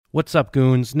What's up,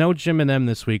 goons? No Jim and them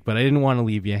this week, but I didn't want to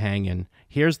leave you hanging.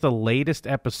 Here's the latest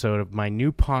episode of my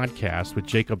new podcast with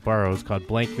Jacob Burrows called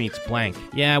Blank Meets Blank.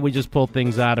 Yeah, we just pull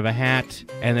things out of a hat,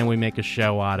 and then we make a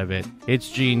show out of it. It's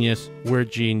genius. We're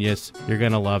genius. You're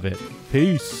gonna love it.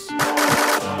 Peace.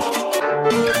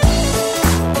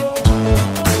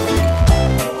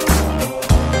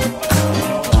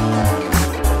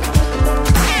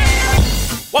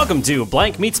 Welcome to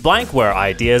Blank Meets Blank, where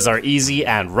ideas are easy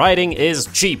and writing is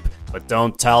cheap. But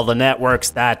don't tell the networks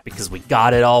that, because we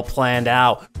got it all planned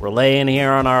out. We're laying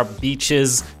here on our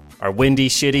beaches, our windy,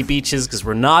 shitty beaches, because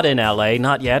we're not in LA,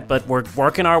 not yet, but we're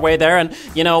working our way there. And,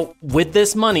 you know, with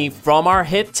this money from our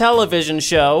hit television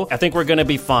show, I think we're going to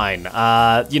be fine.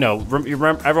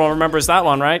 Everyone remembers that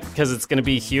one, right? Because it's going to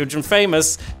be huge and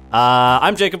famous.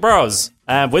 I'm Jacob Burrows.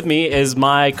 With me is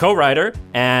my co-writer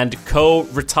and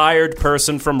co-retired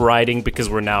person from writing, because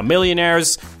we're now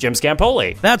millionaires, Jim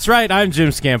Scampoli. That's right, I'm Jim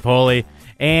Scampoli.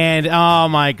 And, oh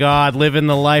my God, living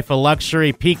the life of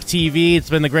luxury, peak TV, it's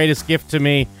been the greatest gift to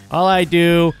me. All I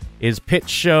do is pitch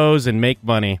shows and make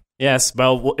money. Yes,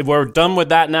 well, we're done with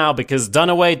that now, because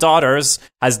Dunaway Daughters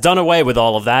has done away with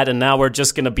all of that, and now we're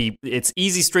just going to be, it's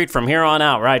easy street from here on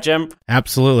out, right, Jim?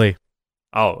 Absolutely.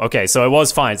 Oh, okay, so it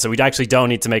was fine, so we actually don't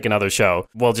need to make another show.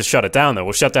 We'll just shut it down, though.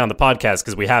 We'll shut down the podcast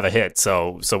because we have a hit,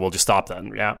 so we'll just stop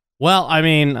then, yeah. Well, I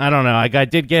mean, I don't know. I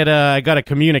got a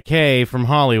communique from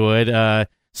Hollywood.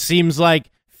 Seems like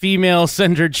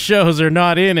female-centered shows are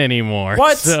not in anymore.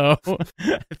 What? So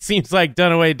it seems like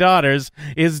Dunaway Daughters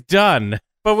is done.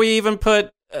 But we even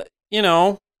put,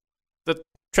 the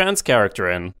trans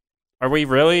character in. Are we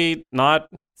really not?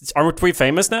 Aren't we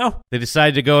famous now? They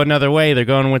decided to go another way. They're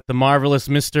going with the marvelous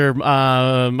Mr.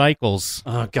 Michaels.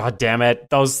 Oh, God damn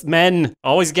it. Those men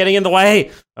always getting in the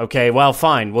way. Okay, well,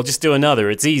 fine. We'll just do another.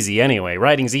 It's easy anyway.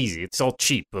 Writing's easy. It's all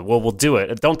cheap, but we'll do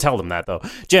it. Don't tell them that, though.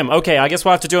 Jim, okay, I guess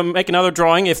we'll have to make another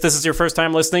drawing. If this is your first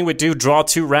time listening, we do draw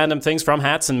two random things from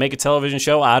hats and make a television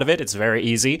show out of it. It's very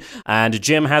easy. And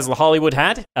Jim has the Hollywood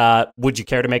hat. Would you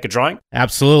care to make a drawing?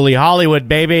 Absolutely. Hollywood,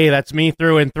 baby. That's me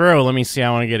through and through. Let me see.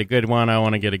 I want to get a good one.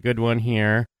 A good one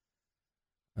here.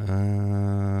 All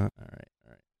right.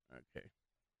 Okay.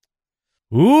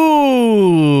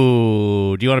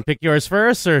 Ooh. Do you want to pick yours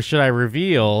first, or should I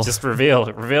reveal? Just reveal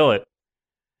it.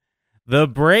 The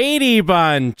Brady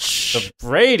Bunch. The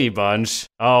Brady Bunch?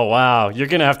 Oh, wow. You're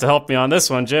going to have to help me on this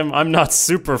one, Jim. I'm not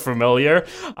super familiar.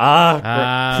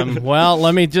 Well,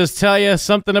 let me just tell you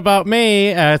something about me.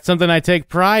 It's something I take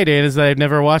pride in, is that I've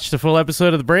never watched a full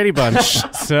episode of The Brady Bunch.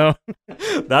 So,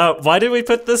 why did we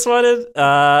put this one in?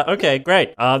 Okay,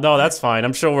 great. No, that's fine.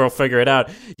 I'm sure we'll figure it out.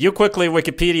 You quickly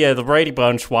Wikipedia The Brady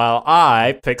Bunch while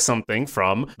I pick something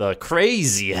from the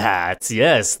Crazy Hat.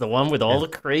 Yes, the one with all the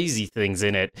crazy things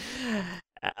in it.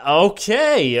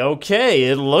 Okay.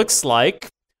 It looks like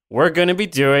we're going to be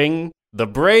doing The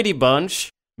Brady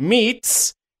Bunch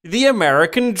meets The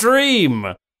American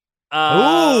Dream.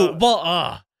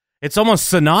 It's almost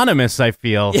synonymous, I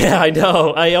feel. Yeah, I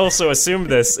know. I also assumed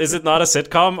this. Is it not a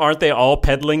sitcom? Aren't they all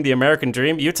peddling the American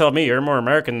dream? You tell me. You're more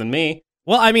American than me.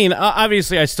 Well, I mean,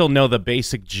 obviously, I still know the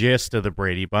basic gist of the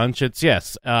Brady Bunch. It's,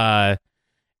 yes,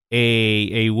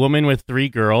 a woman with 3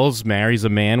 girls marries a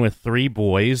man with 3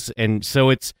 boys, and so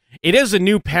it is a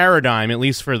new paradigm, at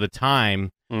least for the time,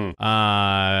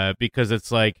 because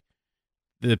it's like,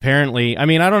 apparently, I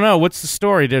mean, I don't know, what's the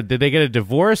story? Did they get a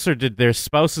divorce, or did their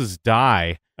spouses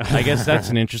die? I guess that's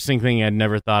an interesting thing I'd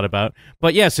never thought about.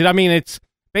 But yes, it's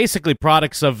basically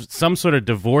products of some sort of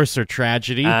divorce or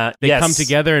tragedy. They come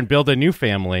together and build a new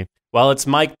family. Well, it's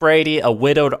Mike Brady, a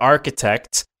widowed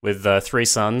architect with 3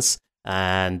 sons,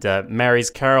 and marries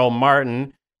Carol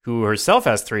Martin, who herself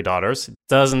has 3 daughters.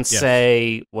 Doesn't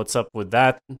say what's up with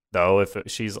that, though, if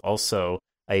she's also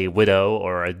a widow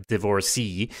or a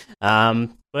divorcee.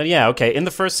 But yeah, okay. In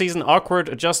the first season, awkward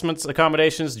adjustments,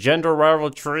 accommodations, gender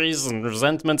rivalries, and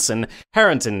resentments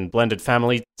inherent in blended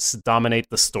families dominate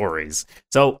the stories.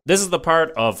 So this is the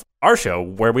part of our show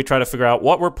where we try to figure out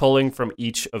what we're pulling from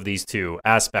each of these 2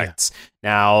 aspects.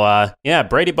 Now,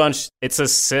 Brady Bunch, it's a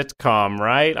sitcom,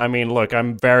 right? I mean, look,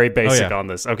 I'm very basic on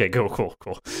this. Okay, cool.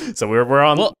 So we're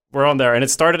on there, and it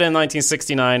started in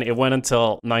 1969. It went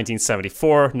until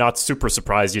 1974. Not super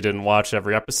surprised you didn't watch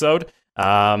every episode.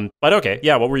 But okay,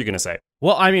 yeah, what were you going to say?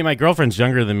 Well, I mean, my girlfriend's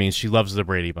younger than me. She loves the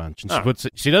Brady Bunch, and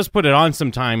she does put it on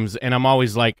sometimes, and I'm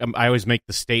always like, I always make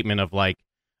the statement of like,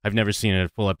 I've never seen a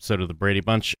full episode of the Brady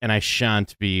Bunch, and I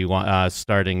shan't be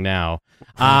starting now.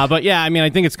 But yeah, I mean,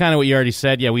 I think it's kind of what you already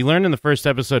said. Yeah, we learned in the first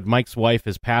episode Mike's wife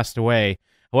has passed away.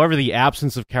 However, the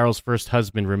absence of Carol's first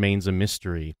husband remains a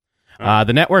mystery.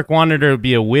 The network wanted her to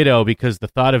be a widow because the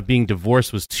thought of being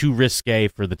divorced was too risque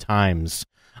for the times.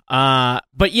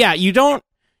 But yeah, you don't,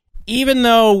 even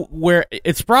though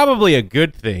it's probably a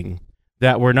good thing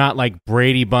that we're not like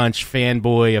Brady Bunch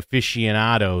fanboy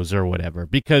aficionados or whatever,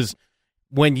 because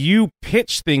when you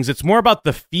pitch things, it's more about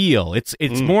the feel.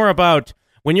 It's more about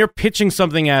when you're pitching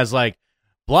something as like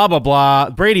blah blah blah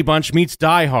Brady Bunch meets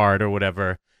Die Hard or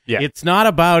whatever. Yeah. It's not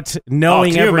about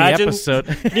knowing every episode.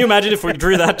 Can you imagine if we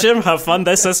drew that, Jim? How fun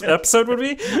this episode would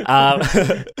be.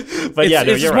 But yeah,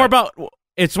 it's you're more right.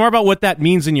 It's more about what that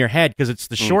means in your head because it's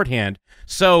the shorthand.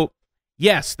 So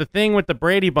yes, the thing with the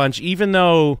Brady Bunch, even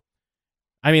though,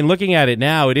 I mean, looking at it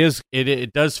now,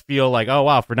 it does feel like, oh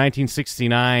wow, for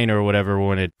 1969 or whatever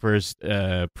when it first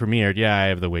premiered. Yeah, I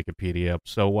have the Wikipedia up.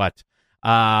 So what?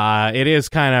 It is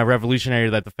kind of revolutionary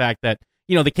that the fact that,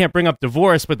 you know, they can't bring up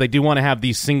divorce, but they do want to have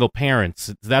these single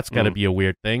parents. That's got to be a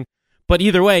weird thing. But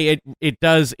either way,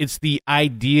 it's the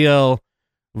ideal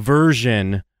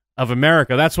version of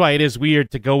America. That's why it is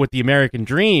weird to go with the American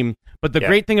Dream. But the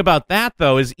great thing about that,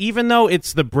 though, is even though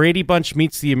it's the Brady Bunch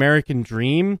meets the American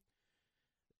Dream,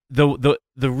 the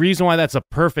reason why that's a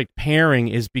perfect pairing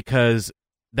is because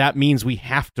that means we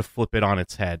have to flip it on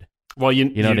its head. Well, you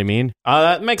know what I mean?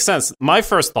 That makes sense. My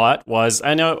first thought was,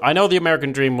 I know the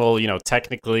American Dream will,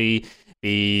 technically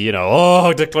be,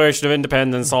 Declaration of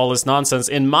Independence, all this nonsense.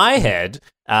 In my head,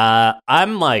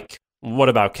 I'm like, what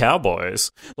about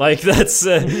cowboys? Like, that's,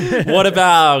 what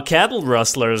about cattle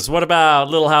rustlers? What about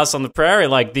Little House on the Prairie?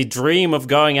 Like, the dream of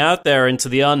going out there into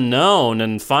the unknown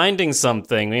and finding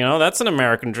something, that's an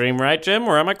American dream, right, Jim?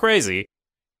 Or am I crazy?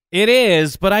 It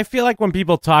is, but I feel like when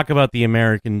people talk about the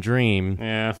American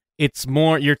Dream, it's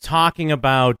more, you're talking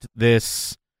about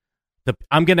this,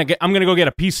 I'm gonna go get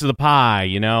a piece of the pie,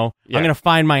 I'm gonna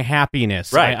find my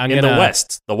happiness. Right, I'm in the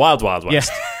West, the Wild Wild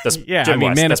West. Yeah, Jim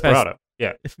West, Desperado.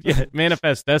 Yeah.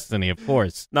 Manifest Destiny, of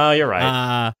course. No, you're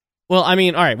right. Well, I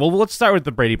mean, all right. Well, let's start with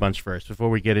the Brady Bunch first before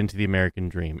we get into the American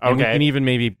Dream. And we can even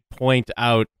maybe point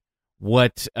out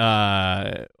what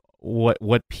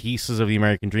pieces of the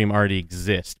American Dream already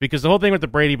exist, because the whole thing with the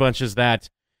Brady Bunch is that,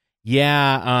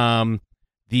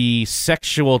 the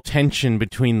sexual tension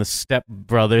between the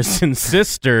stepbrothers and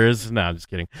sisters. No, I'm just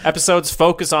kidding. Episodes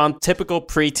focus on typical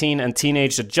preteen and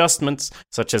teenage adjustments,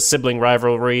 such as sibling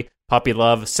rivalry, puppy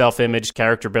love, self-image,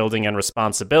 character building, and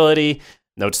responsibility.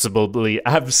 Noticeably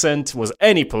absent was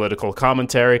any political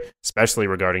commentary, especially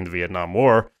regarding the Vietnam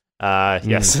War.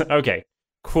 Yes, okay.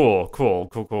 Cool.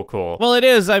 Well, it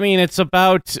is. I mean, it's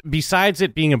about, besides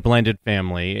it being a blended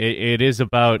family, it is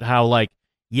about how, like,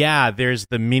 there's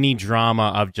the mini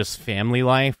drama of just family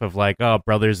life of like,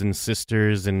 brothers and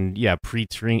sisters and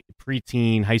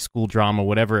preteen, high school drama,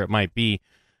 whatever it might be.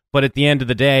 But at the end of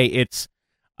the day, it's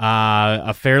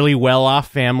a fairly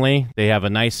well-off family. They have a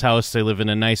nice house. They live in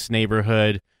a nice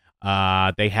neighborhood.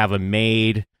 They have a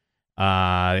maid.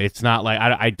 It's not like,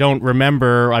 I don't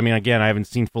remember. I mean, again, I haven't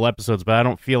seen full episodes, but I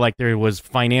don't feel like there was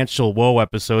financial woe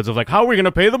episodes of like, how are we going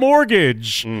to pay the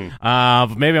mortgage? Maybe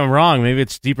I'm wrong. Maybe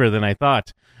it's deeper than I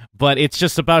thought. But it's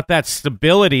just about that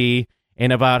stability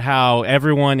and about how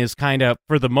everyone is kind of,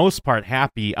 for the most part,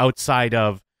 happy outside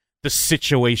of the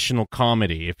situational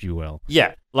comedy, if you will.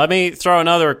 Yeah. Let me throw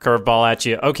another curveball at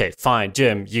you. Okay, fine,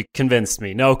 Jim, you convinced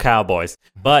me. No cowboys.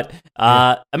 But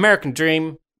American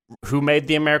Dream, who made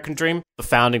the American Dream? The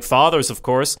Founding Fathers, of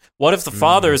course. What if the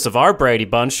fathers of our Brady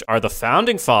Bunch are the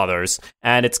Founding Fathers?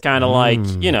 And it's kind of like,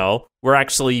 we're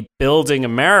actually building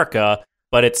America,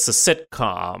 but it's a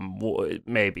sitcom,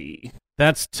 maybe.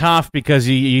 That's tough because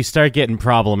you start getting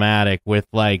problematic with,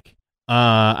 like,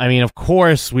 I mean, of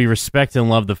course, we respect and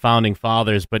love the Founding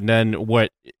Fathers, but then what,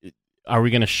 are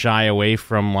we going to shy away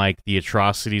from, like, the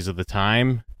atrocities of the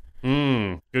time?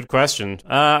 Good question.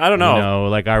 I don't know.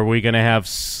 Like, are we going to have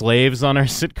slaves on our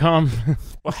sitcom?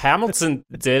 Well, Hamilton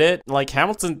did it. Like,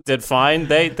 Hamilton did fine.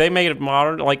 They made it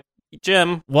modern. Like,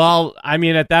 Jim. Well, I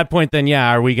mean, at that point, then,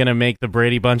 are we going to make the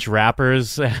Brady Bunch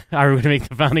rappers? Are we going to make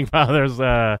the Founding Fathers?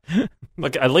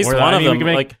 Look, at least one of them,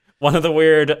 like, one of the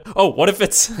weird... Oh, what if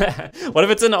it's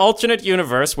an alternate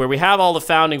universe where we have all the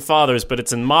Founding Fathers, but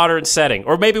it's in modern setting?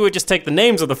 Or maybe we just take the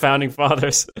names of the Founding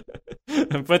Fathers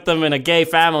and put them in a gay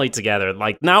family together.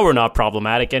 Like, now we're not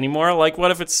problematic anymore. Like,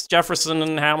 what if it's Jefferson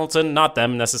and Hamilton? Not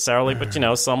them necessarily, but,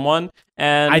 someone.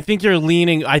 And I think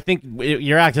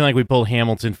you're acting like we pulled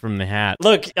Hamilton from the hat.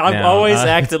 Look, I've always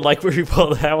acted like we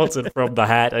pulled Hamilton from the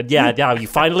hat. And yeah, you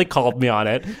finally called me on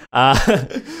it.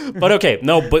 But okay,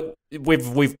 no, but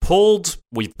we've pulled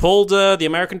the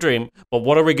American Dream, but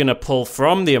what are we going to pull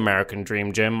from the American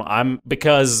Dream, Jim?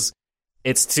 Because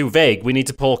it's too vague. We need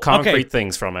to pull concrete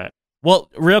things from it. Well,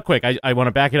 real quick, I want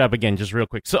to back it up again, just real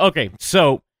quick.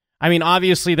 So, I mean,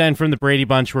 obviously, then from the Brady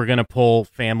Bunch, we're going to pull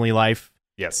family life.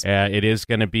 Yes. It is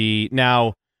going to be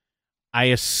now. I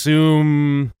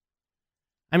assume.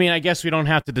 I mean, I guess we don't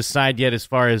have to decide yet as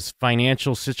far as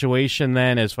financial situation.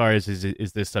 Then, as far as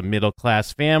is this a middle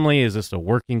class family? Is this a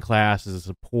working class? Is this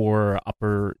a poor,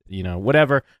 upper?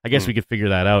 Whatever. I guess we could figure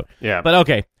that out. Yeah. But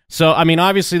okay. So, I mean,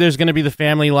 obviously, there's going to be the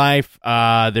family life.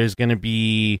 There's going to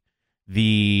be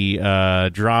the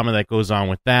drama that goes on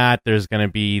with that. There's going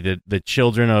to be the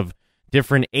children of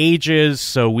different ages,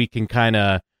 so we can kind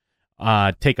of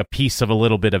take a piece of a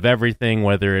little bit of everything,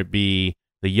 whether it be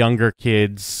the younger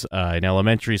kids in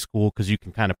elementary school, because you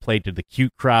can kind of play to the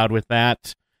cute crowd with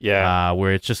that. Yeah.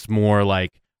 Where it's just more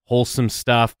like wholesome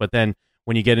stuff. But then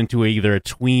when you get into either a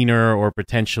tweener or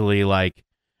potentially like,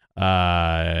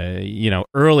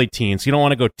 early teens, you don't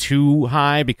want to go too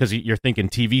high because you're thinking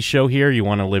TV show here.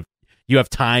 You have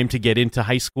time to get into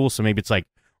high school. So maybe it's like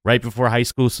right before high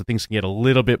school, so things can get a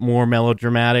little bit more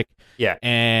melodramatic. Yeah.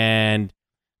 And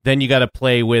then you got to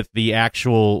play with the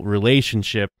actual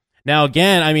relationship. Now,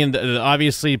 again, I mean,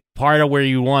 obviously, part of where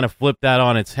you want to flip that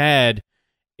on its head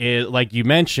is, like you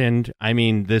mentioned, I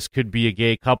mean, this could be a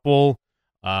gay couple,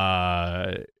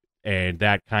 and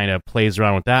that kind of plays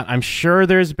around with that. I'm sure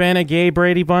there's been a gay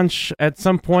Brady Bunch at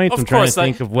some point. Of I'm course,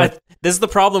 trying to think of what. This is the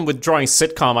problem with drawing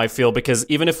sitcom, I feel, because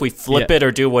even if we flip it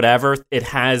or do whatever,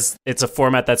 it's a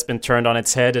format that's been turned on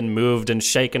its head and moved and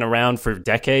shaken around for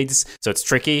decades, so it's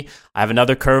tricky. I have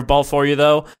another curveball for you,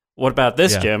 though. What about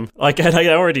this, Jim? Like, I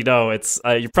already know it's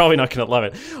you're probably not going to love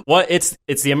it.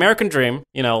 It's the American Dream.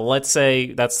 Let's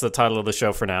say that's the title of the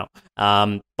show for now.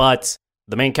 But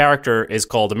the main character is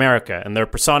called America, and they're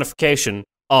personification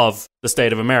of the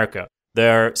state of America.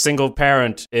 Their single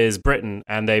parent is Britain,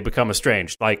 and they become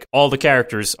estranged. Like, all the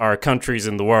characters are countries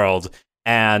in the world,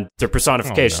 and they're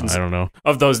personifications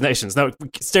of those nations. No,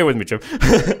 stay with me, Jim.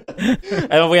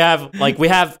 And we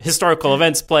have historical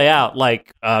events play out,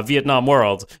 like Vietnam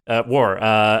War,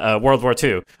 World War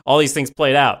II. All these things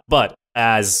played out, but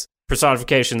as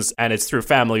personifications, and it's through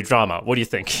family drama. What do you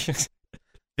think?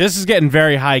 This is getting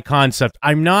very high concept.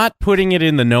 I'm not putting it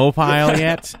in the no pile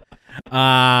yet.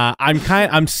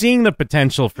 I'm seeing the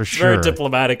potential for sure. Very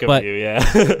diplomatic of you,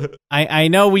 yeah. I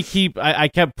know I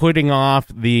kept putting off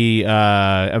the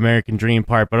American Dream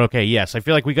part, but okay, yes, I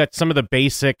feel like we got some of the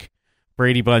basic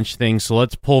Brady Bunch things, so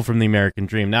let's pull from the American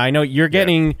Dream. Now I know you're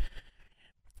getting,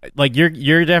 like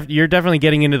you're definitely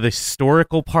getting into the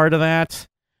historical part of that.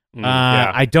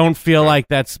 I don't feel like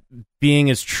that's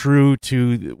being as true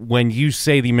to when you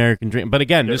say the American Dream. But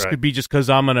again, this could be just because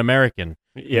I'm an American.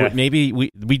 Yeah, maybe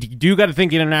we do got to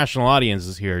think international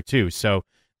audiences here too. So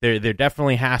there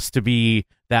definitely has to be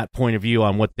that point of view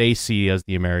on what they see as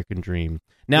the American Dream.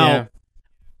 Now,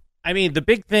 I mean, the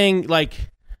big thing, like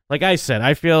I said,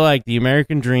 I feel like the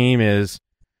American Dream is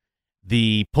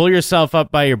the pull yourself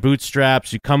up by your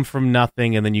bootstraps. You come from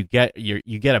nothing, and then you get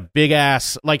a big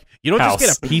ass, like, you don't just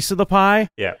get a piece of the pie.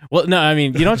 Yeah. Well, no, I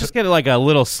mean, you don't just get like a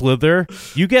little slither.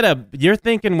 You're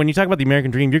thinking, when you talk about the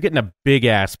American Dream, you're getting a big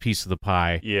ass piece of the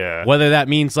pie. Yeah. Whether that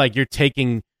means like you're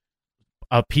taking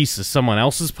a piece of someone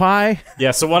else's pie.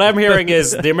 Yeah. So what I'm hearing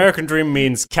is the American Dream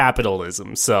means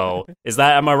capitalism. So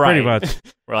am I right? Pretty much.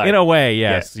 Right. In a way,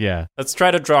 yes. Yeah. Let's try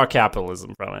to draw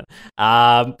capitalism from it.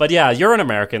 But yeah, you're an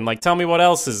American. Like, tell me what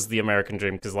else is the American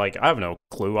Dream? Because, like, I have no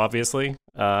clue, obviously.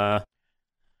 Well,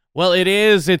 it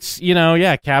is. It's,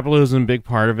 capitalism, big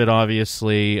part of it,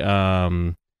 obviously.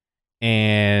 And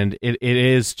it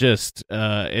is just,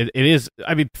 it is,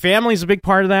 I mean, family's a big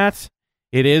part of that.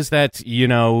 It is that,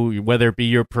 whether it be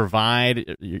you're providing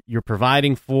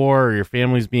for, or your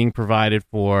family's being provided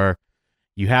for,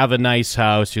 you have a nice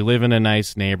house, you live in a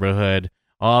nice neighborhood,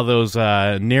 all those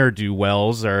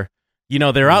ne'er-do-wells are,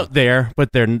 they're out there,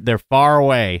 but they're far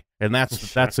away, and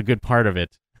that's a good part of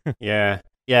it. Yeah.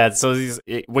 So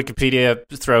Wikipedia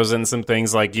throws in some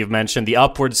things like you've mentioned, the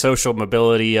upward social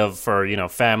mobility for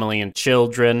family and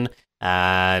children,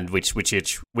 and which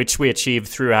we achieve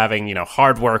through having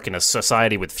hard work in a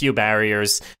society with few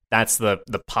barriers. That's the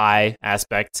pie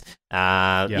aspect.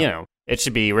 It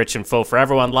should be rich and full for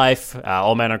everyone. Life,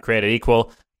 all men are created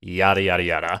equal. Yada yada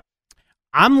yada.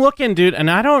 I'm looking, dude, and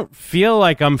I don't feel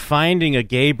like I'm finding a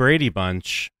gay Brady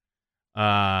Bunch.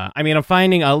 I'm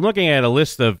looking at a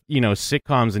list of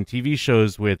sitcoms and TV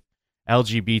shows with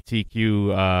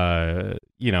LGBTQ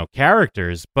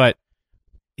characters, but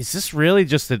is this really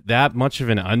just that much of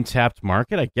an untapped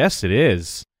market? I guess it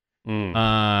is.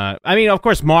 Of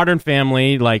course, Modern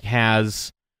Family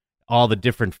has all the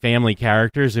different family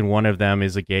characters, and one of them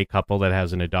is a gay couple that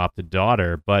has an adopted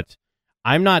daughter, but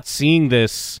I'm not seeing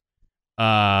this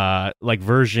like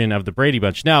version of the Brady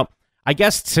Bunch. Now, I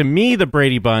guess to me, the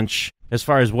Brady Bunch, as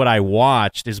far as what I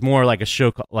watched, is more like a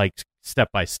show like Step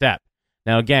by Step.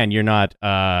 Now, again, you're not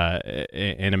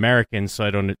an American, so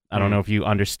I don't know if you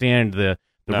understand the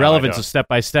relevance of Step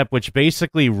by Step, which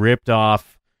basically ripped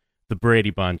off the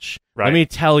Brady Bunch. Right. Let me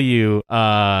tell you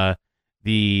the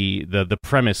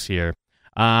premise here.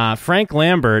 Frank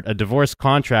Lambert, a divorced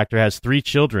contractor, has 3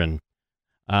 children.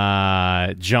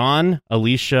 John,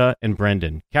 Alicia, and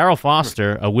Brendan. Carol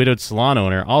Foster, a widowed salon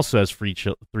owner, also has 3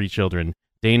 children,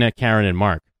 Dana, Karen, and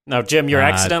Mark. Now, Jim, you're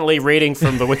accidentally reading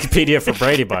from the Wikipedia for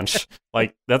Brady Bunch.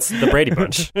 Like, that's the Brady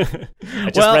Bunch.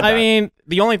 I mean,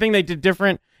 the only thing they did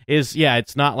different is,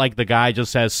 it's not like the guy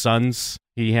just has sons.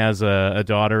 He has a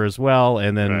daughter as well,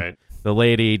 and then the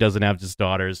lady doesn't have just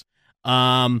daughters.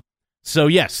 So,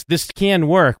 yes, this can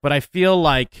work, but I feel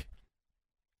like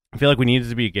we needed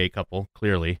to be a gay couple,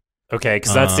 clearly. Okay,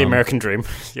 because that's the American dream.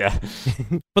 Yeah.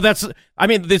 But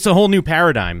it's a whole new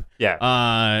paradigm.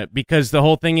 Yeah. Because the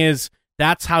whole thing is,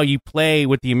 that's how you play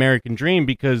with the American dream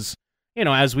because,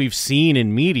 as we've seen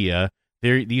in media,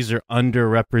 these are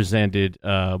underrepresented,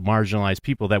 marginalized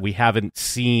people that we haven't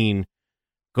seen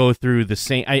go through the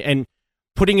same... and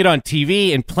putting it on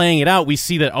TV and playing it out, we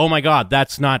see that, oh my God,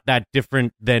 that's not that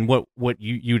different than what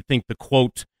you'd think the,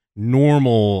 quote,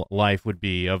 normal life would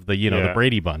be of the, the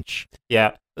Brady Bunch.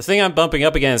 Yeah. The thing I'm bumping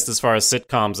up against as far as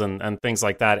sitcoms and things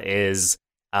like that is...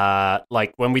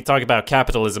 like when we talk about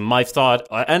capitalism, my thought,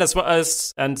 and as well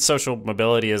as and social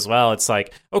mobility as well, it's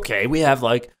like, okay, we have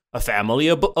like a family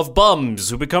of bums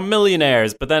who become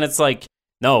millionaires, but then it's like,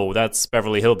 no, that's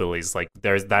Beverly Hillbillies. Like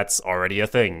that's already a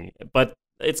thing, but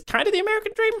it's kind of the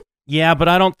American dream. Yeah, but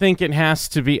I don't think it has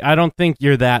to be. I don't think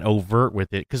you're that overt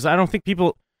with it because I don't think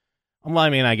people. Well, I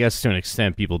mean, I guess to an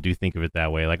extent, people do think of it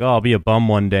that way. Like, oh, I'll be a bum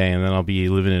one day, and then I'll be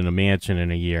living in a mansion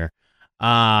in a year.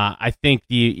 I think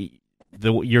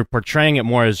you're portraying it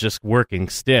more as just working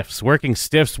stiffs. Working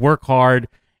stiffs work hard,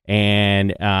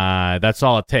 and that's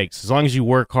all it takes. As long as you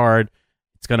work hard,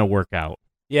 it's going to work out.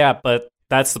 Yeah, but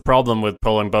that's the problem with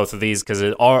pulling both of these, because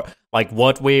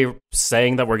what we're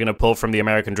saying that we're going to pull from the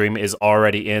American dream is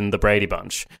already in the Brady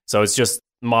Bunch. So it's just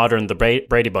modern the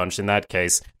Brady Bunch in that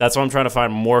case. That's why I'm trying to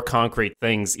find more concrete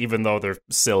things, even though they're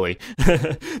silly,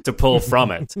 to pull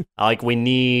from it. Like, we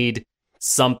need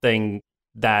something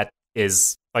that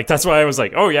is... Like, that's why I was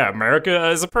like, oh, yeah, America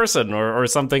is a person or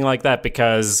something like that,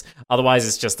 because otherwise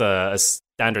it's just a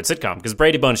standard sitcom. Because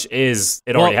Brady Bunch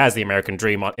already has the American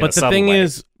dream in a subtle way. But the thing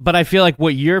is, I feel like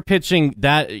what you're pitching,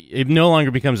 that it no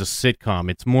longer becomes a sitcom.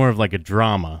 It's more of like a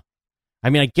drama. I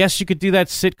mean, I guess you could do that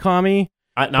sitcom-y.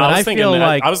 I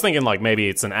was thinking like maybe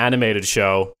it's an animated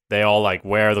show. They all like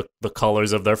wear the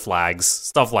colors of their flags,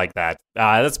 stuff like that.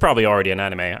 That's probably already an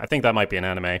anime. I think that might be an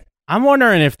anime. I'm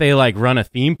wondering if they like run a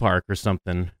theme park or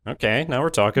something. Okay, now we're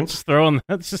talking. Just throwing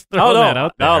that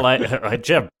out there. No, like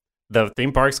Jim, the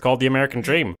theme park's called the American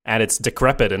Dream, and it's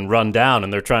decrepit and run down,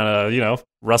 and they're trying to,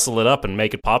 rustle it up and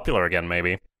make it popular again.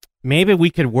 Maybe we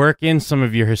could work in some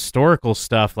of your historical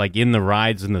stuff, like in the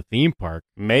rides in the theme park.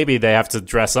 Maybe they have to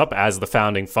dress up as the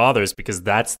founding fathers because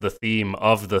that's the theme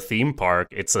of the theme park.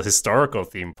 It's a historical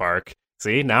theme park.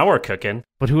 See, now we're cooking.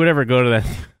 But who would ever go to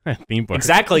that theme park?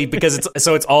 Exactly, because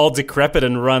it's all decrepit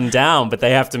and run down, but they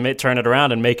have to turn it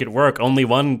around and make it work. Only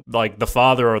one, like the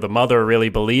father or the mother, really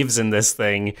believes in this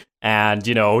thing and,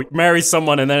 marries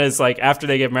someone, and then it's like, after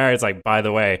they get married, it's like, by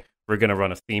the way, we're going to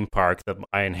run a theme park that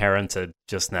I inherited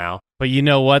just now. But you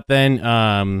know what,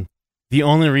 then? The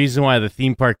only reason why the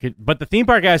theme park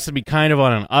has to be kind of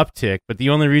on an uptick, but the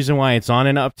only reason why it's on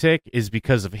an uptick is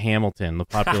because of Hamilton, the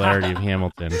popularity of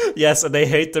Hamilton. Yes, and they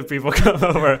hate that people come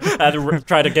over and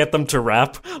try to get them to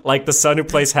rap. Like, the son who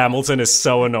plays Hamilton is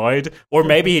so annoyed. Or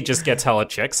maybe he just gets hella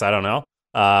chicks, I don't know.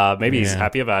 Maybe he's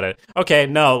happy about it. Okay,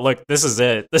 no, look, this is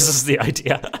it. This is the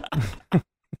idea.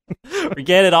 We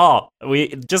get it all. We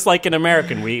just like an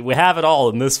American. We have it all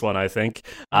in this one, I think.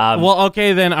 Well,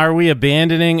 okay, then are we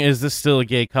abandoning? Is this still a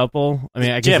gay couple? I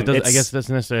mean, I guess it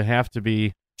doesn't necessarily have to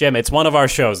be. Jim, it's one of our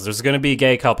shows. There's going to be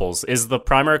gay couples. Is the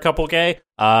primary couple gay?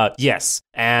 Yes.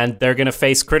 And they're going to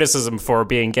face criticism for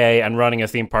being gay and running a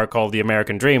theme park called the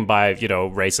American Dream by,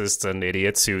 racists and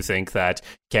idiots who think that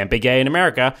can't be gay in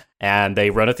America. And they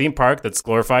run a theme park that's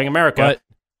glorifying America. But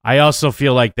I also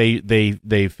feel like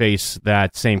they face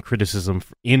that same criticism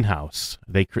in-house.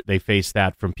 They face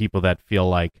that from people that feel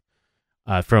like,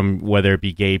 from whether it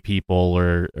be gay people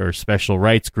or special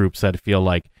rights groups that feel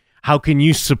like, how can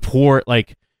you support,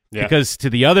 like, Yeah. Because to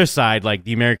the other side, like,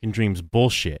 the American dream's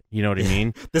bullshit. You know what I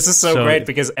mean? This is so great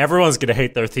because everyone's going to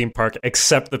hate their theme park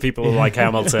except the people who like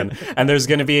Hamilton. And this is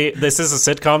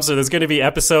a sitcom, so there's going to be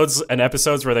episodes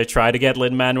where they try to get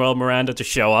Lin-Manuel Miranda to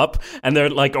show up, and they're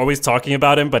like always talking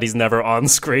about him, but he's never on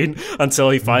screen until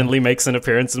he finally makes an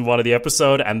appearance in one of the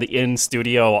episode, and the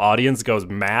in-studio audience goes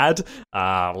mad.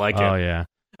 Yeah.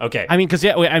 Okay. I mean, because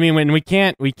when we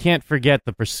can't forget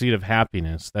the pursuit of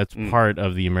happiness. That's part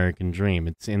of the American dream.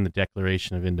 It's in the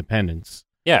Declaration of Independence.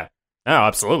 Yeah. Oh,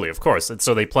 absolutely, of course. And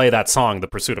so they play that song, "The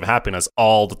Pursuit of Happiness,"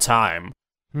 all the time.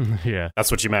 Yeah, that's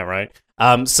what you meant, right?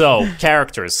 So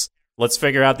characters. Let's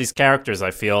figure out these characters. I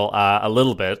feel a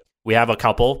little bit. We have a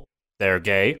couple. They're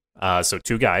gay. So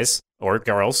 2 guys or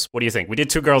girls. What do you think? We did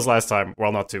 2 girls last time.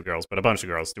 Well, not 2 girls, but a bunch of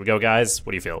girls. Do we go guys?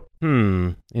 What do you feel?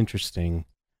 Interesting.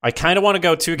 I kind of want to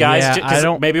go 2 guys. Yeah, I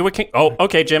don't. Maybe we can. Oh,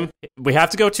 okay, Jim. We have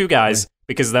to go 2 guys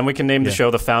because then we can name the show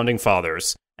 "The Founding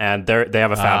Fathers," and they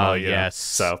have a family. Yes,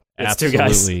 so it's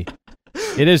absolutely. 2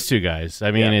 guys. It is 2 guys. I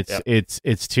mean,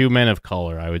 it's 2 men of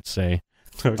color, I would say.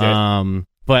 Okay.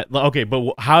 But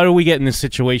how do we get in this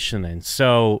situation then?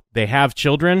 So they have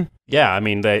children. Yeah, I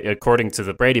mean, according to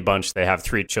the Brady Bunch, they have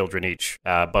 3 children each.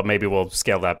 But maybe we'll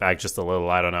scale that back just a little.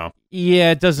 I don't know.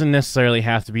 Yeah, it doesn't necessarily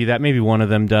have to be that. Maybe one of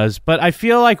them does. But I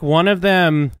feel like one of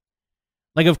them,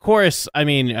 like, of course, I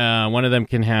mean, one of them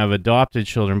can have adopted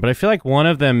children. But I feel like one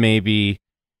of them, maybe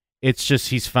it's just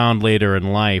he's found later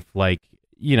in life, like,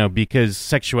 you know, because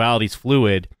sexuality's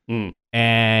fluid.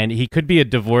 And he could be a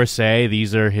divorcee.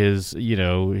 These are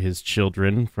his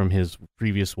children from his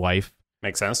previous wife.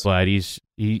 Makes sense. But and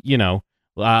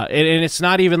it's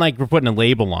not even like we're putting a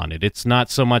label on it. It's not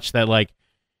so much that, like,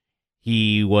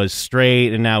 he was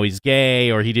straight and now he's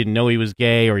gay, or he didn't know he was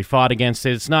gay, or he fought against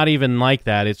it. It's not even like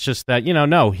that. It's just that,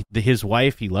 his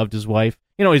wife, he loved his wife.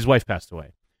 His wife passed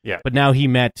away. Yeah. But now he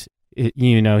met his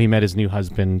new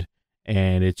husband,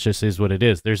 and it just is what it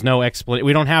is. There's no explanation.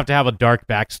 We don't have to have a dark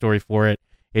backstory for it.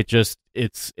 It's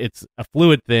a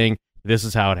fluid thing. This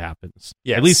is how it happens.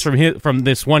 Yes. At least from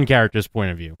this one character's point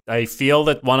of view. I feel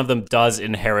that one of them does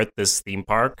inherit this theme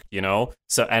park,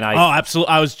 So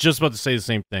absolutely. I was just about to say the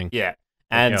same thing. Yeah.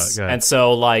 And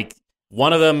so, like,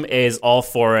 one of them is all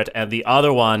for it, and the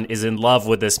other one is in love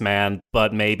with this man,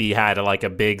 but maybe had a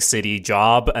big city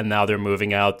job, and now they're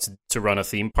moving out to run a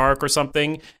theme park or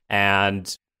something,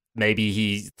 and maybe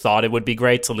he thought it would be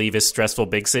great to leave his stressful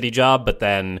big city job, but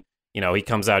then, he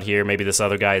comes out here. Maybe this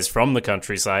other guy is from the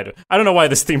countryside. I don't know why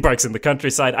this theme park's in the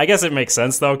countryside. I guess it makes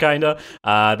sense, though, kind of,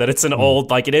 that it's an old,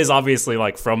 it is obviously,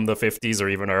 from the 50s or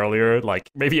even earlier,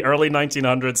 maybe early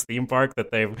 1900s theme park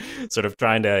that they've sort of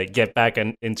trying to get back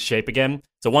into shape again.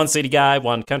 So 1 city guy,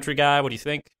 1 country guy. What do you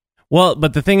think? Well,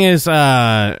 but the thing is,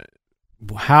 how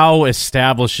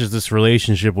established is this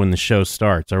relationship when the show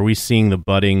starts? Are we seeing the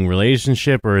budding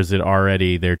relationship, or is it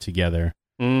already they're together?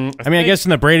 I guess in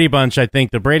the Brady Bunch,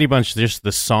 just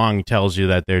the song tells you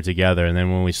that they're together, and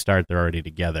then when we start, they're already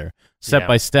together. Step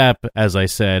by Step, as I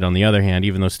said, on the other hand,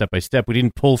 even though Step by Step, we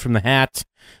didn't pull from the hat,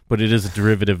 but it is a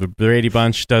derivative of Brady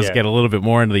Bunch, does get a little bit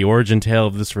more into the origin tale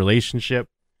of this relationship.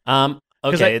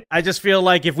 Okay. I just feel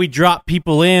like if we drop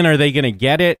people in, are they going to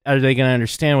get it? Are they going to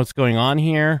understand what's going on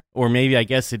here? Or maybe, I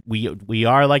guess, we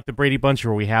are like the Brady Bunch,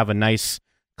 where we have a nice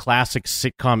classic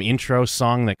sitcom intro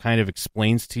song that kind of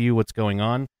explains to you what's going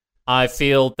on. I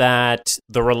feel that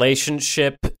the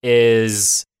relationship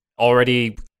is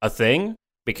already a thing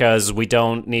because we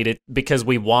don't need it, because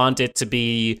we want it to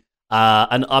be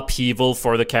an upheaval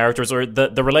for the characters, or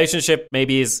the relationship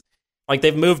maybe is like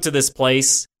they've moved to this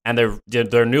place and they're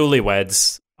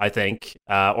newlyweds, I think,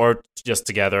 or just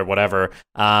together, whatever.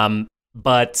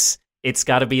 But it's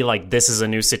got to be like, this is a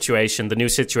new situation. The new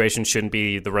situation shouldn't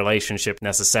be the relationship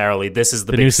necessarily. This is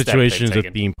the big new step situation is they've a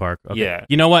taken. theme park. Okay. Yeah.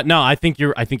 You know what? No, I think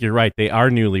you're right. They are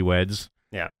newlyweds.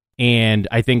 Yeah. And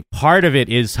I think part of it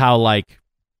is how,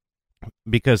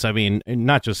 because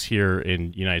not just here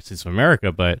in the United States of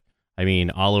America, but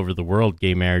all over the world,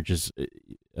 gay marriage is,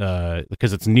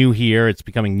 because it's new here, it's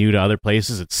becoming new to other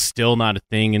places. It's still not a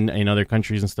thing in other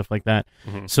countries and stuff like that.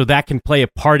 Mm-hmm. So that can play a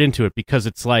part into it, because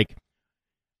it's like,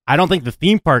 I don't think the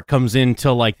theme park comes in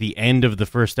till the end of the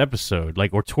first episode,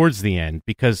 or towards the end,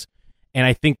 and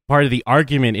I think part of the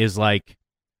argument is our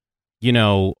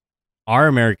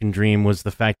American dream was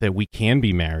the fact that we can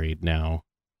be married now.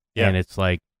 Yeah. And it's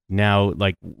now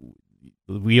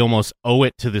we almost owe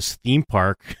it to this theme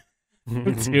park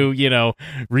to,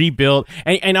 rebuild.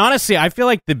 And honestly, I feel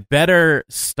like the better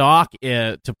stock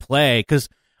to play, because,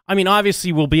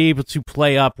 obviously we'll be able to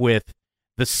play up with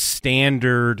the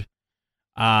standard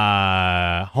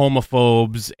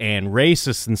homophobes and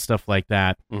racists and stuff like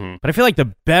that. Mm-hmm. But I feel like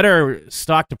the better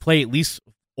stock to play, at least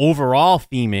overall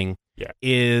theming,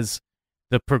 is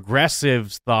the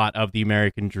progressives' thought of the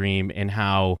American dream and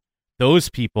how those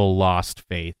people lost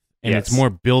faith. And it's more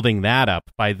building that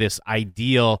up by this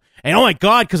ideal. And oh my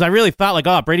God, because I really thought like,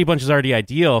 oh, Brady Bunch is already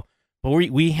ideal. But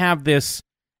we have this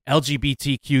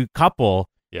LGBTQ couple,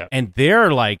 and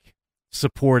they're like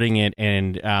supporting it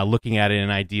and looking at it in an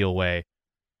ideal way.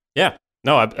 Yeah,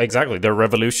 no, exactly. They're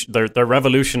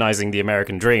revolutionizing the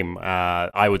American dream,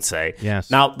 I would say.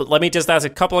 Yes. Now, let me just ask a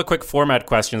couple of quick format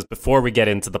questions before we get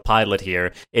into the pilot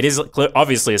here. It is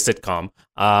obviously a sitcom.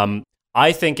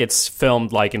 I think it's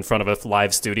filmed like in front of a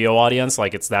live studio audience,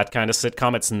 like it's that kind of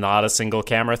sitcom. It's not a single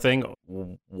camera thing.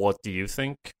 What do you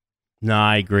think? No,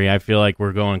 I agree. I feel like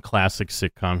we're going classic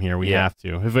sitcom here. We have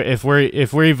to. If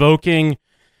we're evoking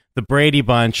the Brady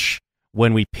Bunch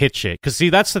when we pitch it, because see,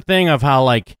 that's the thing of how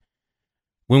like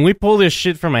when we pull this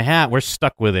shit from a hat, we're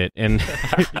stuck with it. And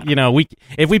you know,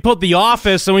 if we put The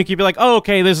Office, then we could be like, oh,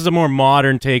 okay, this is a more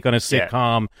modern take on a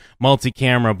sitcom,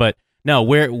 multi-camera. But no,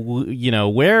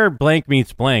 where blank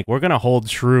meets blank, we're gonna hold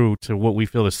true to what we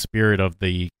feel the spirit of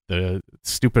the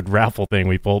stupid raffle thing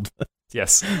we pulled.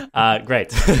 Yes.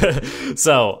 Great.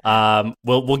 So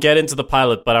we'll get into the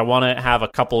pilot, but I want to have a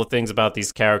couple of things about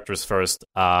these characters first.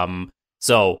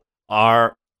 So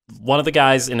one of the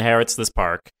guys inherits this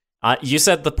park. You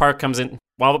said the park comes in.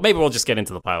 Well, maybe we'll just get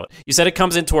into the pilot. You said it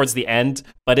comes in towards the end,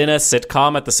 but in a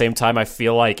sitcom at the same time, I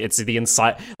feel like it's the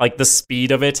inside, like the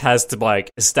speed of it has to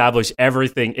like establish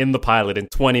everything in the pilot in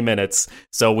 20 minutes.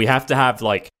 So we have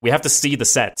to see the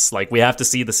sets. Like we have to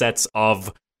see the sets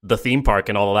of the theme park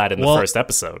and all of that in the first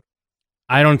episode.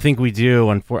 I don't think we do.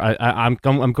 I'm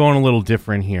going a little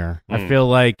different here. I feel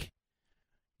like,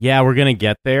 we're gonna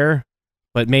get there,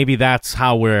 but maybe that's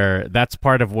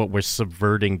part of what we're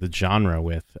subverting the genre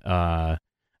with. I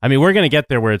mean, we're gonna get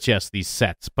there where it's these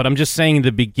sets, but I'm just saying in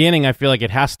the beginning, I feel like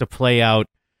it has to play out.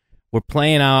 We're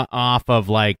playing out off of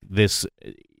like the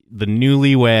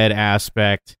newlywed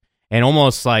aspect, and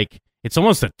almost like it's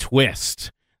almost a twist.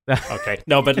 Okay,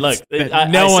 no, but look,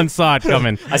 no one saw it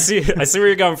coming. I see where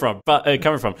you're coming from,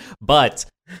 but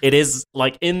it is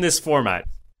like in this format.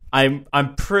 I'm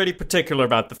pretty particular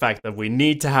about the fact that we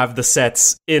need to have the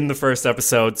sets in the first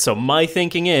episode. So my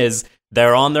thinking is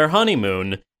they're on their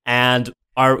honeymoon, and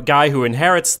our guy who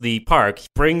inherits the park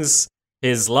brings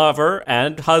his lover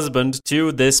and husband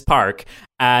to this park,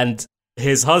 and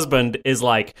his husband is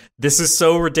like, "This is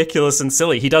so ridiculous and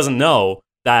silly." He doesn't know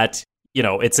that, you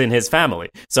know, it's in his family.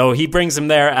 So he brings him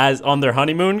there as on their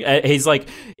honeymoon. He's like,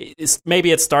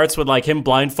 maybe it starts with like him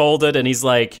blindfolded and he's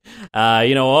like,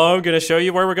 I'm going to show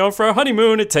you where we're going for our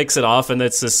honeymoon. It takes it off and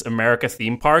it's this America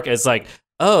theme park. It's like,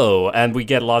 oh, and we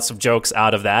get lots of jokes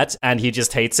out of that. And he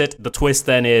just hates it. The twist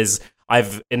then is,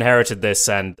 I've inherited this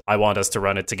and I want us to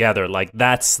run it together. Like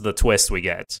that's the twist we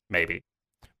get, maybe.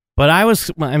 But I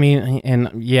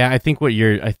think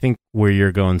where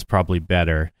you're going is probably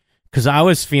better. Because I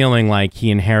was feeling like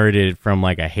he inherited from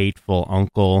like a hateful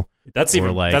uncle. That's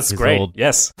great.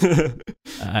 Yes.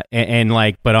 and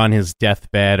like, but on his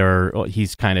deathbed, or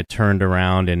he's kind of turned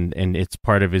around, and it's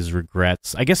part of his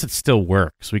regrets. I guess it still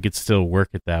works. We could still work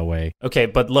it that way. Okay,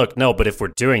 but look, no. But if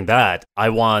we're doing that, I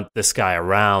want this guy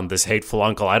around, this hateful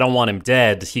uncle. I don't want him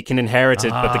dead. He can inherit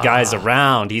it, but the guy's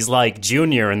around. He's like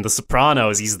Junior in The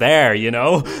Sopranos. He's there, you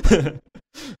know.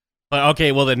 But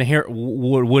okay, well then here,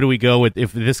 what do we go with?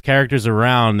 If this character's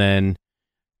around, then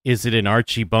is it an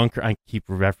Archie Bunker? I keep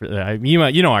referencing.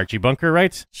 You know Archie Bunker,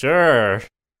 right? Sure.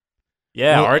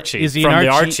 Yeah, well, Archie. Is he from the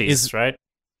Archies, right?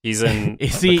 He's in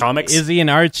the comics. Is he an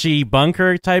Archie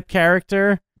Bunker type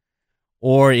character,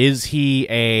 or is he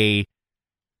a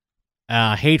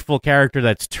hateful character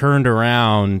that's turned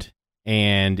around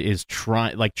and is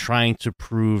trying to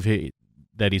prove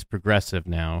that he's progressive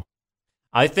now?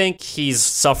 I think he's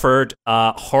suffered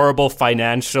horrible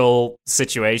financial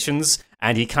situations,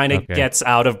 and he kind of gets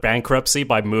out of bankruptcy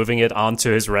by moving it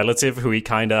onto his relative, who he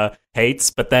kind of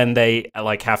hates, but then they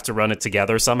like have to run it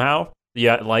together somehow.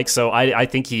 Yeah, like so. I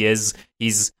think he's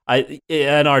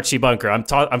an Archie Bunker.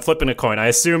 I'm flipping a coin. I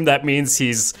assume that means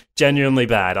he's genuinely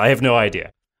bad. I have no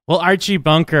idea. Well, Archie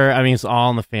Bunker, I mean, it's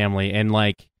all in the family, and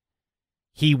like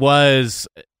he was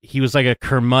like a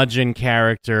curmudgeon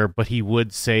character, but he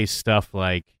would say stuff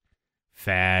like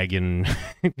fag and,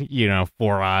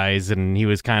 four eyes, and he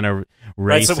was kind of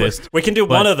racist. Right, so we can do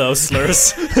one of those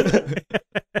slurs.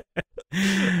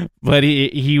 But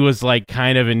he was like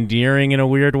kind of endearing in a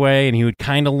weird way, and he would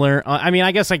kind of learn. I mean,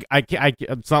 I guess I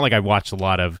it's not like I watched a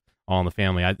lot of All in the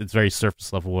Family. It's very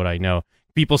surface level what I know.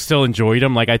 people still enjoyed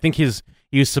him. Like, I think he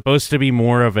was supposed to be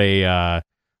more of a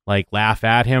like laugh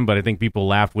at him, but I think people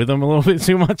laughed with him a little bit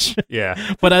too much.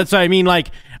 Yeah. But that's what I mean. Like,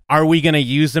 are we going to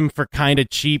use him for kind of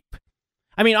cheap?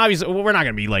 I mean, obviously, we're not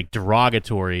going to be like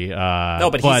derogatory. No,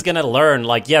 but he's going to learn.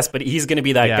 Like, yes, but he's going to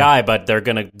be that guy. But they're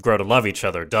going to grow to love each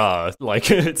other. Duh.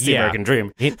 Like, it's the American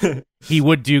dream. He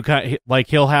would do like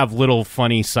he'll have little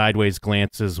funny sideways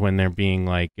glances when they're being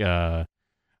like kind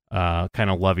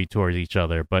of lovey towards each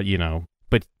other. But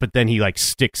but then he like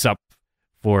sticks up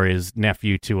for his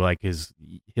nephew to like his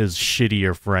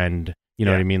shittier friend. You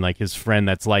know what I mean? Like his friend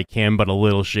that's like him but a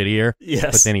little shittier.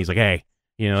 Yes. But then he's like, hey.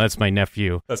 That's my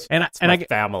nephew. That's my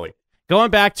family. Going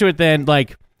back to it then,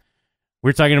 like,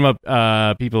 we're talking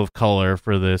about people of color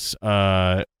for this,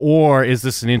 or is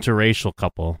this an interracial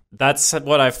couple? That's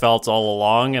what I felt all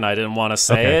along, and I didn't want to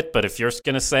say it, but if you're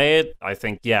going to say it, I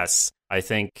think yes. I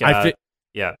think... I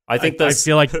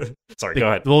feel like... Sorry, go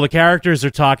ahead. Well, the characters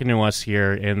are talking to us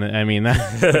here, and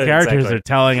the characters are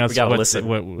telling us we gotta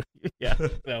listen. Yeah. So,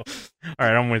 all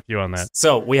right, I'm with you on that.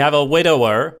 So we have a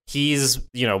widower. He's,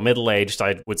 middle-aged,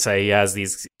 I would say. He has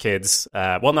these kids.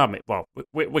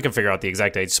 We can figure out the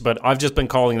exact age, but I've just been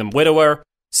calling them widower,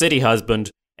 city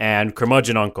husband, and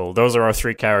curmudgeon uncle. Those are our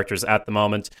three characters at the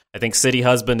moment. I think city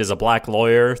husband is a black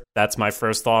lawyer. That's my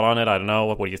first thought on it. I don't know.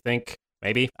 What do you think?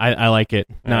 Maybe I like it.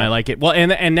 No, I like it. Well,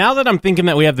 and now that I'm thinking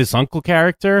that we have this uncle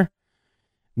character,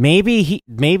 maybe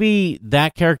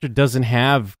that character doesn't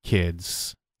have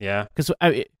kids. Yeah,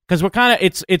 because we're kind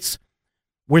of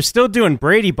we're still doing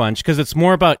Brady Bunch because it's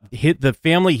more about the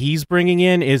family he's bringing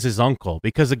in is his uncle,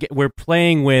 because we're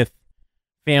playing with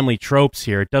family tropes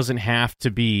here. It doesn't have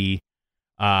to be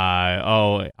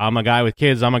I'm a guy with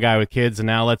kids, and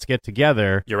now let's get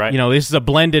together. You're right. This is a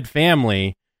blended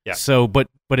family. Yeah. So, but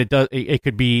it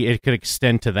could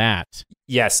extend to that.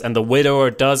 Yes, and the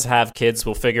widower does have kids.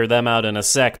 We'll figure them out in a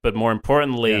sec. But more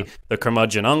importantly, the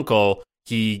curmudgeon uncle,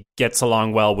 he gets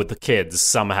along well with the kids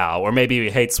somehow, or maybe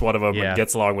he hates one of them and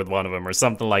gets along with one of them, or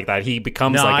something like that. He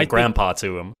becomes a grandpa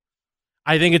to him.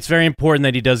 I think it's very important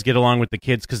that he does get along with the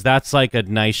kids, because that's like a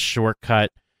nice shortcut.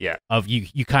 Yeah. Of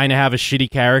you kind of have a shitty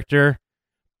character.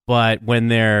 But when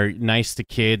they're nice to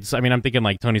kids, I mean, I'm thinking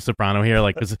like Tony Soprano here,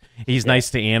 like, 'cause he's nice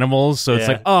to animals, so it's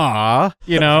like, aw,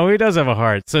 he does have a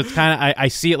heart. So it's kind of, I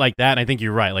see it like that, and I think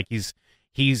you're right. Like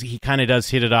he kind of does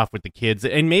hit it off with the kids,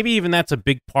 and maybe even that's a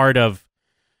big part of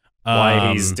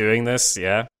why he's doing this,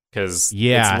 because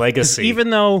it's legacy.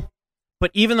 Even though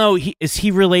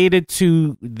he's related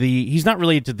to he's not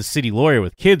related to the city lawyer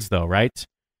with kids, though, right?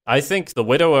 I think the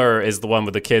widower is the one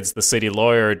with the kids. The city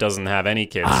lawyer doesn't have any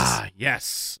kids. Ah,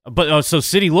 yes. But so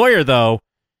city lawyer, though,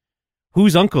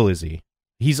 whose uncle is he?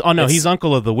 He's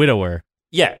uncle of the widower.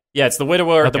 Yeah, it's the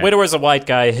widower. Okay. The widower's a white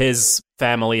guy. His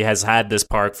family has had this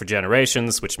park for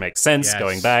generations, which makes sense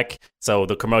going back. So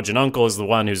the curmudgeon uncle is the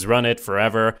one who's run it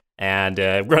forever and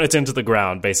run it into the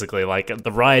ground, basically. Like,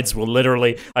 the rides will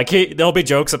literally... there'll be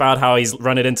jokes about how he's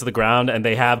run it into the ground, and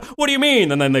they have, what do you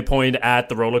mean? And then they point at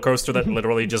the roller coaster that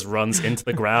literally just runs into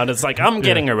the ground. It's like, I'm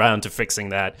getting around to fixing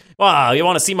that. Wow, you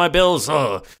want to see my bills?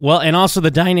 Ugh. Well, and also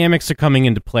the dynamics are coming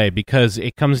into play, because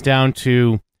it comes down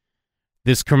to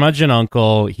this curmudgeon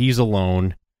uncle, he's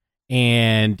alone,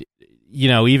 and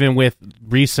even with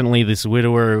recently this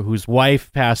widower whose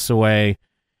wife passed away,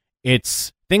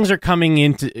 things are coming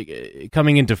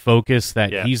into focus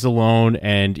that he's alone,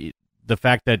 and the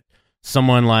fact that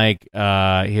someone like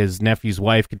his nephew's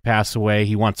wife could pass away,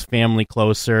 he wants family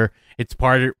closer. It's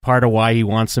part of why he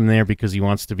wants him there, because he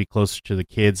wants to be closer to the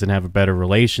kids and have a better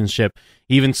relationship,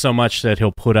 even so much that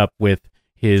he'll put up with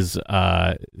his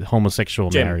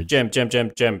homosexual marriage. Jim.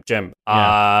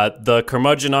 The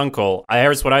curmudgeon uncle,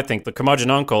 here's what I think. The curmudgeon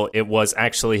uncle, it was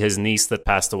actually his niece that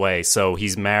passed away. So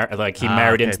he's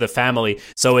married into the family.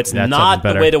 So it's not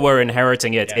the widower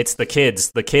inheriting it. Yes. It's the kids.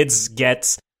 The kids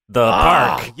get the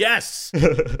park. Yes.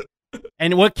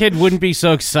 And what kid wouldn't be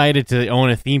so excited to own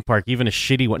a theme park, even a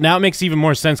shitty one? Now it makes even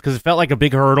more sense, because it felt like a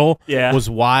big hurdle was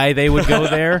why they would go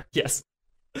there. Yes.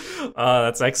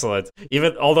 That's excellent.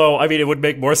 Although it would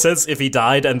make more sense if he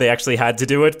died and they actually had to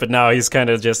do it, but now he's kind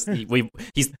of just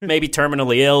he's maybe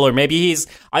terminally ill, or maybe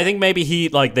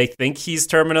they think he's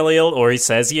terminally ill, or he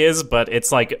says he is, but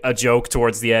it's like a joke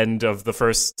towards the end of the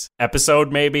first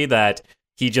episode, maybe, that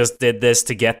he just did this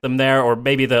to get them there, or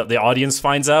maybe the audience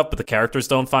finds out, but the characters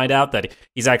don't find out that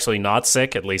he's actually not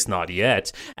sick, at least not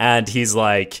yet, and he's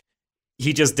like,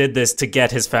 he just did this to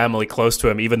get his family close to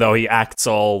him, even though he acts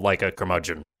all like a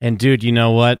curmudgeon. And dude, you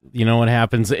know what? You know what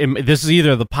happens? This is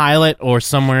either the pilot or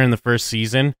somewhere in the first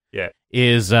season. Yeah.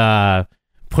 Is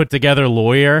put together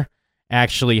lawyer,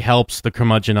 actually helps the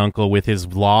curmudgeon uncle with his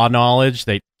law knowledge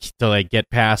to like get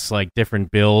past like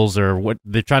different bills or what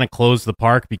they're trying to close the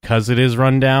park because it is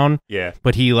run down. Yeah.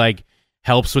 But he like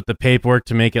helps with the paperwork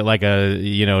to make it like a,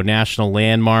 national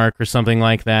landmark or something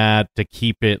like that to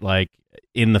keep it like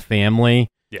in the family.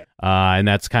 Yeah. And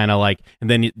that's kind of like, and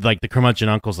then like the curmudgeon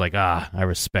uncle's like, I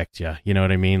respect you. You know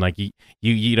what I mean? Like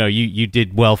you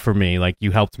did well for me. Like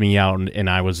you helped me out and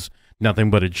I was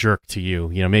nothing but a jerk to you.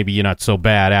 Maybe you're not so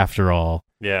bad after all.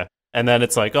 Yeah. And then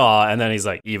it's like, and then he's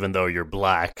like, even though you're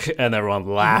black, and everyone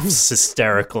laughs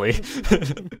hysterically.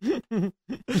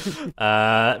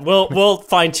 We'll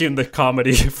fine tune the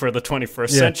comedy for the 21st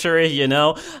century,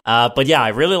 But yeah, I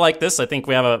really like this. I think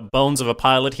we have a bones of a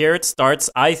pilot here. It starts.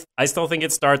 I still think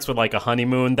it starts with like a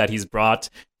honeymoon that he's brought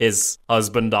his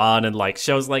husband on and like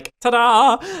shows like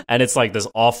ta-da, and it's like this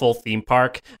awful theme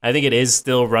park. I think it is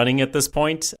still running at this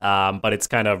point, but it's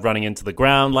kind of running into the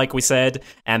ground, like we said,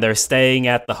 and they're staying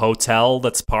at the hotel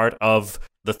that's part of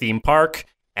the theme park,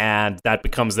 and that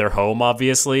becomes their home,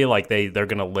 obviously. Like they're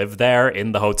gonna live there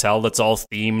in the hotel that's all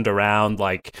themed around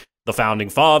like the founding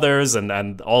fathers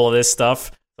and all of this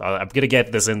stuff. I'm gonna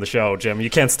get this in the show, Jim.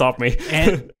 You can't stop me.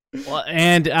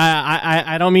 And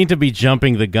I don't mean to be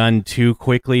jumping the gun too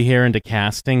quickly here into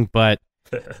casting, but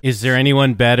is there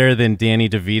anyone better than Danny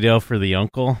DeVito for the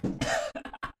uncle?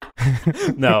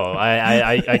 No,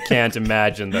 I can't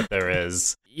imagine that there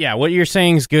is. Yeah, what you're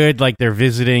saying is good. Like they're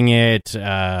visiting it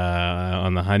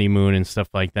on the honeymoon and stuff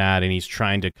like that, and he's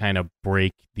trying to kind of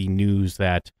break the news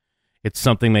that it's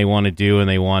something they want to do, and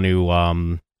they want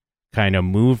to kind of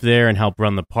move there and help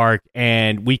run the park.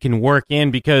 And we can work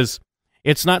in because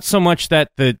it's not so much that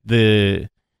the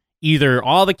either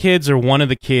all the kids or one of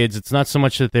the kids. It's not so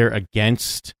much that they're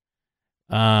against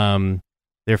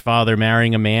their father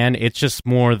marrying a man. It's just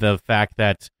more the fact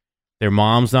that their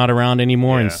mom's not around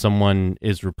anymore and someone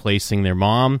is replacing their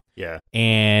mom. Yeah.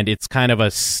 And it's kind of a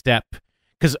step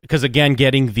because again,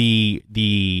 getting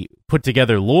the put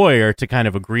together lawyer to kind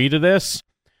of agree to this,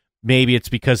 maybe it's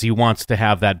because he wants to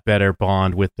have that better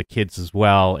bond with the kids as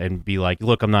well and be like,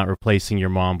 look, I'm not replacing your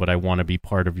mom, but I want to be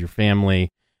part of your family.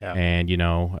 Yeah. And,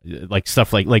 like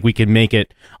stuff like we can make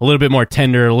it a little bit more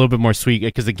tender, a little bit more sweet.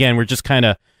 Because again, we're just kind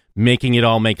of making it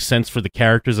all make sense for the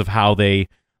characters of how they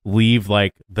leave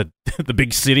like the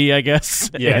big city, I guess.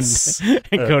 Yes.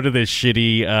 And go to this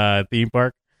shitty theme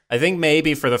park. I think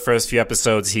maybe for the first few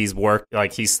episodes he's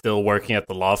still working at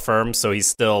the law firm, so he's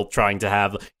still trying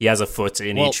to he has a foot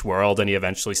in each world, and he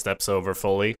eventually steps over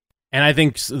fully. And I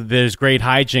think there's great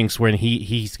hijinks when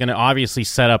he's going to obviously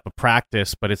set up a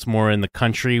practice, but it's more in the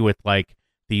country with like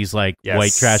these like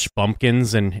white trash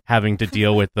bumpkins and having to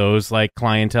deal with those like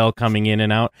clientele coming in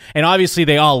and out. And obviously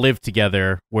they all live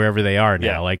together wherever they are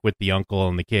now, like with the uncle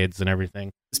and the kids and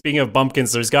everything. Speaking of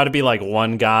bumpkins, there's got to be like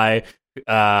one guy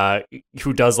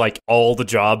who does like all the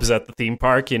jobs at the theme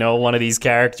park, one of these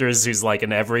characters who's like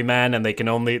an everyman, and they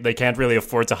can't really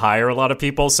afford to hire a lot of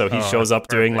people, so he shows up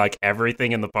doing like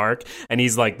everything in the park, and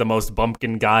he's like the most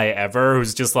bumpkin guy ever,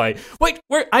 who's just like, wait,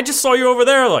 I just saw you over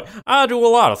there, like I do a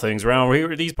lot of things around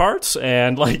here these parts,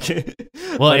 and like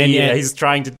he's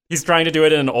trying to do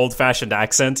it in an old-fashioned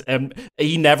accent, and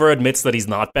he never admits that he's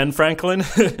not Ben Franklin.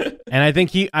 And I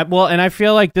think and I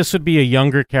feel like this would be a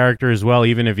younger character as well,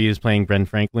 even if he is playing Ben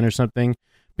Franklin or something,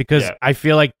 because I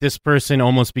feel like this person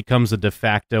almost becomes a de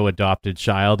facto adopted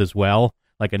child as well,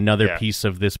 like another piece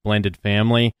of this blended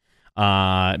family.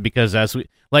 Because as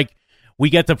we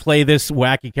get to play this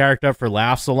wacky character for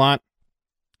laughs a lot,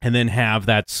 and then have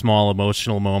that small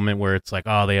emotional moment where it's like,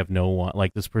 oh, they have no one,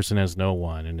 like this person has no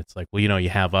one, and it's like, well, you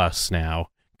have us now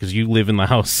because you live in the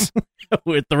house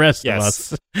with the rest of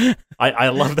us. I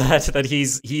love that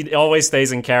he always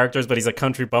stays in characters, but he's a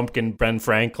country bumpkin Ben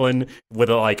Franklin with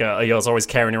he's always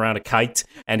carrying around a kite,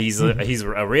 and he's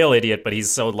a real idiot, but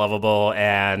he's so lovable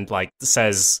and like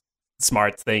says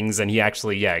smart things, and he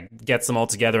actually gets them all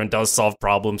together and does solve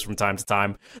problems from time to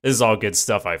time. This is all good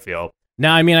stuff, I feel.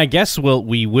 Now, I mean, I guess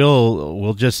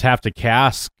we'll just have to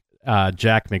cast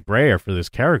Jack McBrayer for this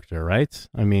character, right?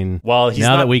 I mean, well, he's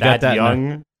now not that we got that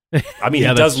young. I mean,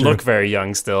 he does look very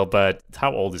young still, but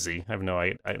how old is he? I have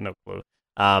no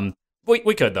clue.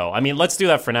 We could though. I mean, let's do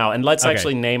that for now, and let's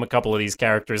actually name a couple of these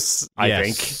characters. I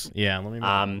think. Yeah. Let me.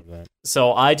 That.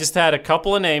 So I just had a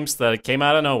couple of names that came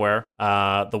out of nowhere.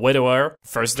 The widower.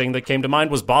 First thing that came to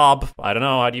mind was Bob. I don't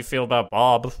know. How do you feel about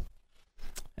Bob?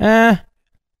 Yeah.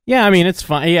 I mean, it's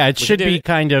fine. Yeah, it should be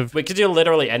kind of. We could do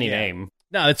literally any name.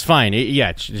 No, it's fine.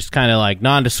 It's just kind of like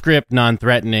nondescript,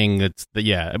 non-threatening.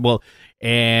 Well,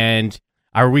 and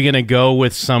are we gonna go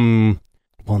with some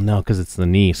Well, no, because it's the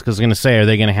niece. Because I was going to say, are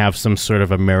they going to have some sort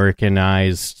of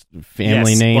Americanized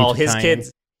family name? Well, his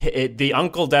kids, the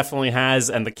uncle definitely has,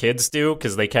 and the kids do,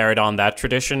 because they carried on that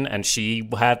tradition, and she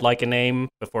had like a name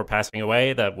before passing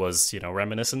away that was,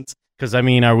 reminiscent. Because, I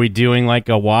mean, are we doing like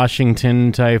a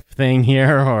Washington type thing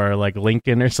here, or like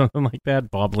Lincoln or something like that?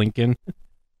 Bob Lincoln?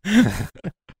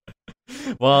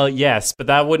 Well, yes, but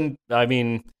that wouldn't,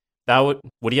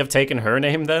 would he have taken her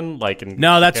name then?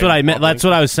 No, that's what I meant. That's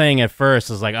what I was saying at first.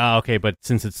 I was like, oh, okay, but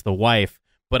since it's the wife,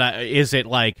 but is it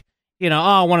like,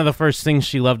 one of the first things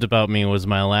she loved about me was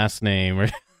my last name? Or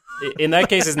in that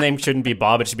case, his name shouldn't be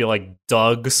Bob. It should be like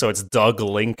Doug, so it's Doug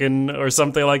Lincoln or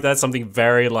something like that. Something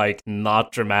very like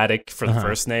not dramatic for the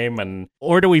first name,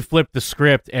 or do we flip the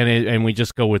script and we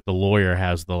just go with the lawyer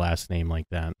has the last name like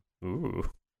that? Ooh,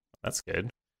 that's good.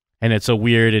 And it's a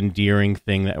weird, endearing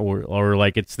thing that, or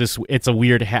like it's a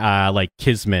weird like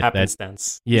kismet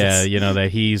happenstance. That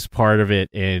he's part of it,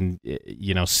 and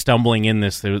stumbling in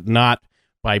this not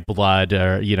by blood,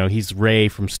 or he's Rey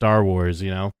from Star Wars,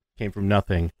 came from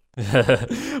nothing.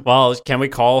 Well, can we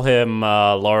call him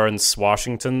Lawrence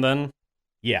Washington then?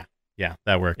 Yeah,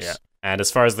 that works. Yeah. And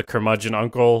as far as the curmudgeon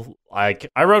uncle, I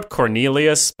wrote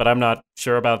Cornelius, but I'm not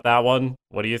sure about that one.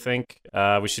 What do you think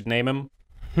we should name him?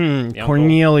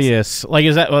 Cornelius. Like,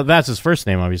 is that? Well, that's his first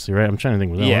name, obviously, right? I'm trying to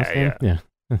think. Was that last name? Yeah.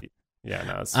 Yeah,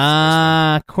 no, it's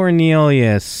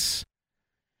Cornelius.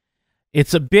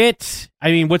 It's a bit.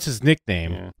 I mean, what's his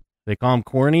nickname? Yeah. They call him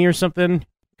Corny or something.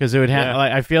 Because it would have.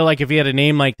 Like, I feel like if he had a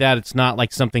name like that, it's not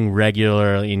like something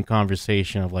regular in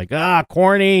conversation of like,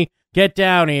 Corny, get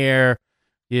down here.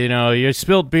 You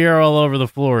spilled beer all over the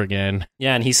floor again.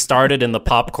 Yeah, and he started in the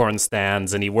popcorn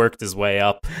stands, and he worked his way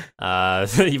up,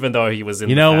 even though he was in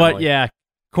the family. What? Yeah.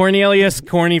 Cornelius,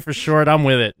 Corny for short. I'm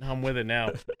with it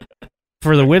now.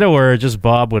 For the widower, just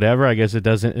Bob, whatever. I guess it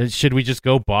doesn't. Should we just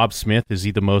go Bob Smith? Is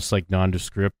he the most, like,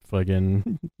 nondescript,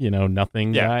 fucking,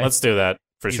 nothing guy? Yeah, let's do that,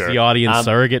 He's sure. the audience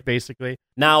surrogate, basically.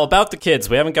 Now, about the kids,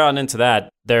 we haven't gotten into that.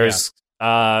 There's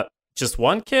just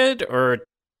one kid, or...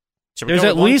 There's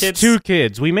at least 2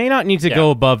 kids. We may not need to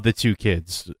go above the 2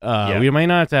 kids. We might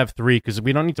not have to have 3 because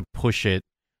we don't need to push it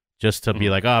just to be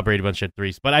like, Brady Bunch had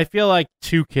 3. But I feel like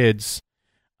 2 kids.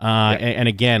 And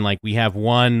again, like we have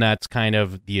one that's kind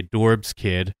of the adorbs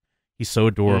kid. He's so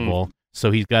adorable.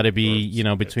 So he's got to be,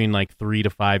 between like 3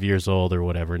 to 5 years old or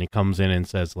whatever. And he comes in and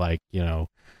says like, I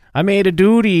made a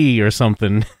duty or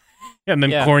something. And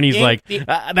then Corny's like,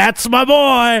 that's my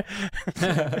boy.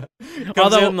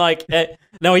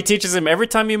 No, he teaches him every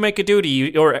time you make a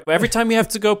duty, or every time you have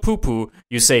to go poo-poo,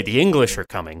 you say the English are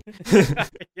coming.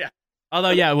 Yeah.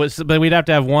 Although, but we'd have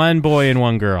to have one boy and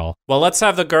one girl. Well, let's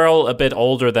have the girl a bit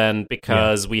older then,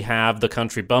 because we have the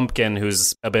country bumpkin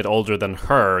who's a bit older than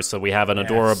her. So we have an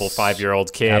adorable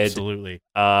 5-year-old kid. Absolutely.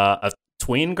 A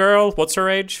tween girl. What's her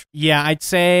age? Yeah, I'd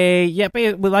say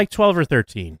with like 12 or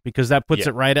 13, because that puts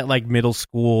it right at like middle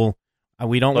school.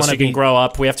 We don't want to can grow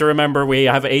up. We have to remember we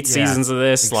have 8 seasons of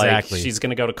this. Exactly. Like she's going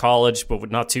to go to college,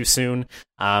 but not too soon.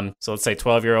 So let's say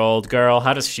 12-year-old girl.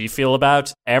 How does she feel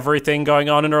about everything going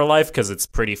on in her life? Because it's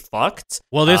pretty fucked.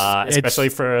 Well, especially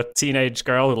for a teenage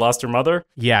girl who lost her mother.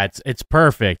 Yeah, it's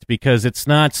perfect because it's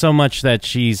not so much that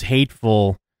she's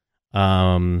hateful.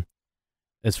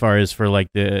 As far as for like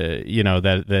the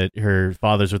that her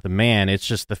father's with a man, it's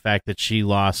just the fact that she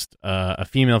lost a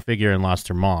female figure and lost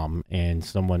her mom and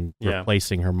someone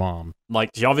replacing her mom.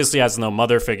 Like she obviously has no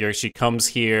mother figure. She comes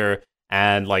here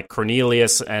and like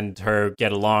Cornelius and her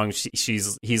get along.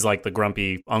 He's like the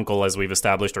grumpy uncle, as we've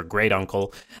established, or great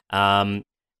uncle. There's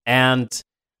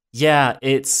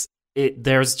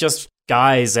just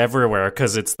guys everywhere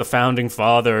because it's the founding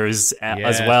fathers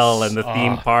as well, and the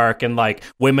theme park, and like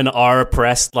women are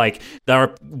oppressed. Like there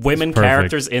are women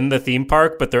characters in the theme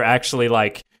park, but they're actually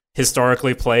like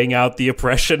historically playing out the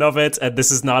oppression of it, and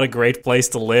this is not a great place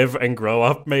to live and grow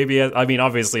up. Maybe, I mean,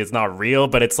 obviously it's not real,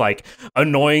 but it's like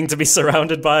annoying to be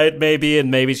surrounded by it, maybe.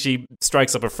 And maybe she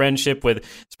strikes up a friendship with,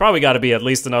 it's probably got to be at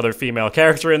least another female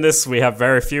character in this. We have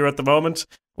very few at the moment.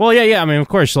 Well, yeah. I mean, of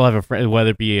course, she'll have a friend,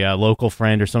 whether it be a local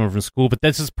friend or someone from school. But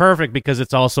this is perfect because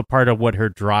it's also part of what her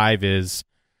drive is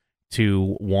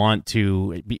to want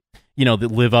to be,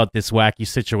 live out this wacky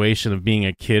situation of being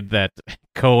a kid that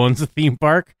co-owns a theme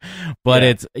park. But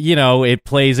it's, it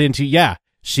plays into,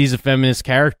 she's a feminist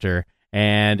character.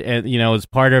 And it's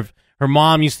part of her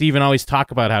mom used to even always talk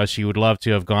about how she would love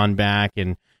to have gone back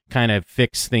and kind of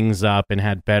fix things up and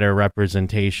had better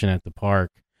representation at the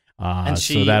park. And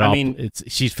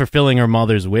she's fulfilling her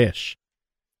mother's wish.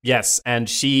 Yes, and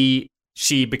she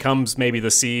she becomes maybe the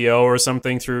CEO or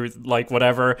something through like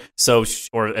whatever. So,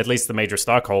 or at least the major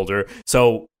stockholder.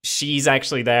 So she's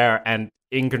actually there and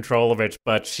in control of it,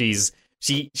 but she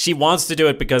wants to do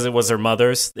it because it was her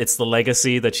mother's. It's the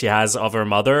legacy that she has of her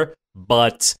mother,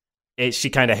 but she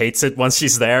kind of hates it once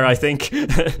she's there, I think,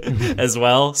 as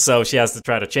well. So she has to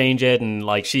try to change it, and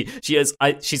like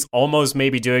she's almost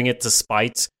maybe doing it to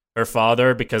spite her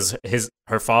father because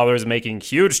her father is making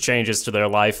huge changes to their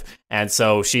life, and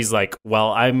so she's like,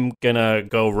 well, I'm gonna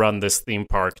go run this theme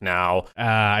park now.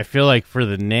 I feel like for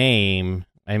the name,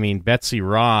 I mean, Betsy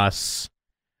Ross,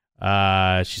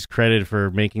 she's credited for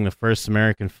making the first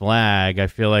American flag. I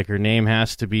feel like her name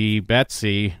has to be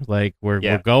Betsy. Like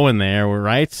we're going there, we're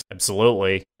right.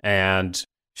 Absolutely, and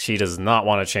she does not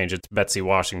want to change it to Betsy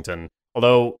Washington.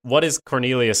 Although, what is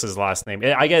Cornelius's last name?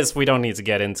 I guess we don't need to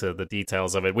get into the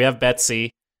details of it. We have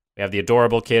Betsy. We have the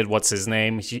adorable kid. What's his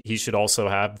name? He should also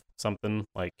have something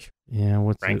like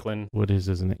Franklin. What is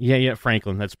his name? Yeah,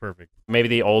 Franklin. That's perfect. Maybe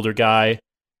the older guy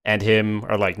and him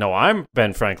are like, no, I'm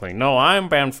Ben Franklin. No, I'm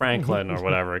Ben Franklin or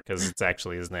whatever, because it's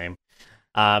actually his name.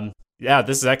 Yeah,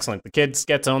 this is excellent. The kids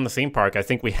get to own the theme park. I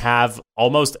think we have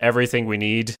almost everything we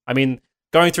need. I mean,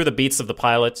 going through the beats of the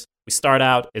pilot, we start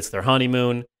out, it's their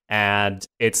honeymoon. And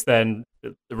it's then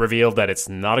revealed that it's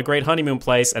not a great honeymoon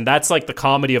place. And that's like the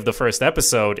comedy of the first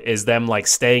episode, is them like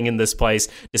staying in this place,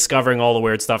 discovering all the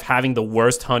weird stuff, having the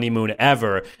worst honeymoon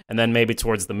ever. And then maybe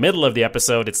towards the middle of the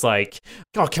episode, it's like,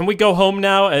 oh, can we go home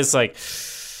now? And it's like,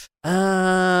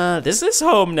 this is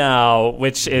home now,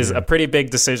 which is a pretty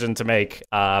big decision to make.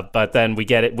 But then we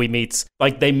meet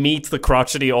the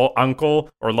crotchety old uncle,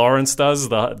 or Lawrence does,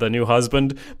 the new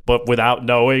husband, but without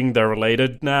knowing they're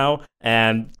related now,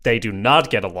 and they do not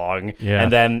get along. Yeah.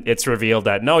 And then it's revealed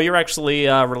that, no, you're actually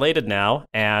related now,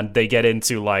 and they get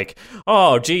into like,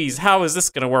 oh, geez, how is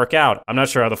this going to work out? I'm not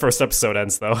sure how the first episode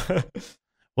ends, though.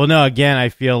 Well, no, again, I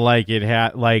feel like it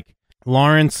had, like,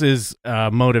 Lawrence's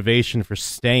motivation for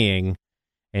staying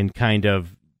and kind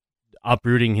of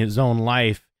uprooting his own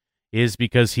life is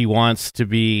because he wants to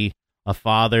be a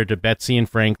father to Betsy and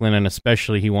Franklin, and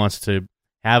especially he wants to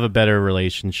have a better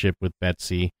relationship with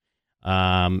Betsy.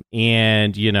 And,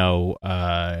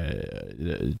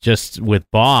 just with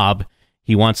Bob,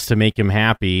 he wants to make him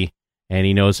happy, and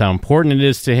he knows how important it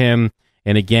is to him.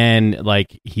 And again,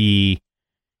 like, he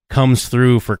comes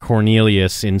through for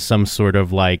Cornelius in some sort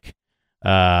of like,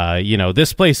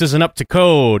 this place isn't up to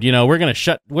code. We're gonna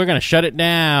shut it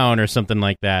down or something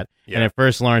like that. Yeah. And at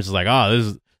first, Lawrence is like, "Oh,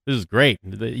 this is great.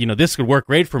 This could work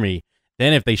great for me."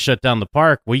 Then, if they shut down the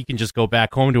park, we can just go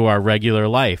back home to our regular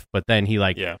life. But then he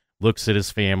looks at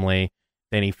his family.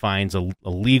 Then he finds a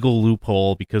legal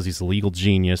loophole because he's a legal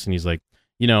genius, and he's like,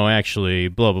 actually,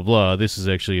 blah blah blah. This is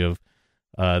actually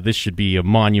this should be a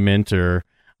monument or.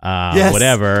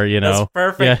 Whatever, That's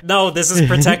perfect. Yeah. No, this is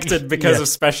protected because of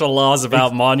special laws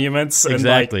about monuments. And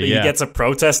exactly, he gets a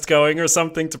protest going or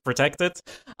something to protect it.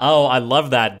 Oh, I love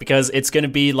that, because it's going to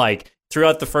be like,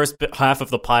 throughout the first half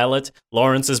of the pilot,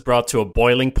 Lawrence is brought to a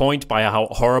boiling point by how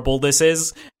horrible this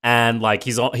is. And like,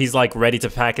 he's like ready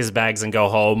to pack his bags and go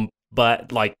home.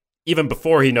 But like, even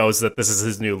before he knows that this is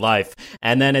his new life.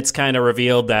 And then it's kind of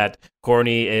revealed that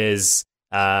Corny is...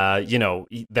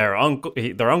 their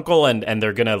uncle, and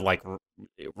they're gonna like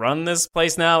run this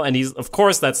place now. And he's, of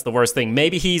course, that's the worst thing.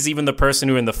 Maybe he's even the person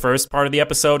who in the first part of the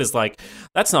episode is like,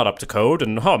 that's not up to code,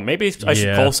 and maybe I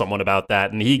should call someone about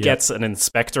that. And he gets an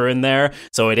inspector in there,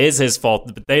 so it is his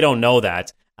fault, but they don't know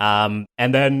that. And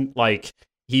then like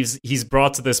he's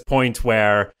brought to this point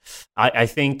where I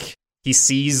think he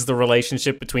sees the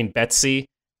relationship between Betsy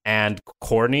and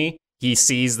Corny. He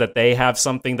sees that they have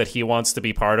something that he wants to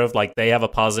be part of. Like, they have a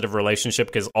positive relationship,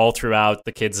 because all throughout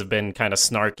the kids have been kind of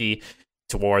snarky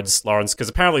towards Lawrence, because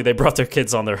apparently they brought their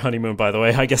kids on their honeymoon, by the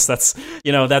way. I guess that's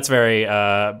very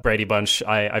Brady Bunch,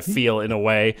 I feel, in a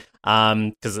way,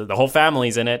 because the whole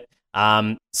family's in it.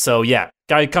 So yeah,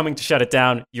 guy coming to shut it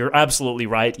down. You're absolutely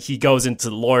right. He goes into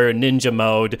lawyer ninja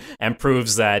mode and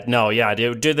proves that, no, yeah,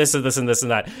 do this and this and this and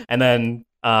that. And then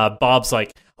Bob's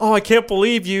like, oh, I can't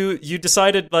believe you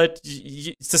decided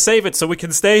to save it so we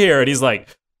can stay here. And he's like,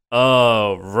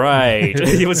 oh, right.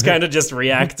 He was kind of just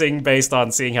reacting based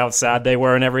on seeing how sad they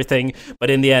were and everything.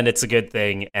 But in the end, it's a good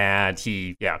thing. And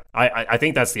I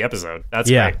think that's the episode.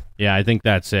 That's great. Yeah, I think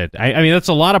that's it. I mean, that's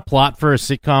a lot of plot for a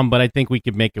sitcom, but I think we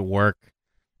could make it work.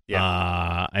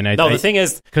 Yeah. The thing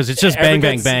is, because it's just bang,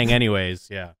 bang, bang anyways.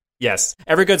 Yeah. Yes,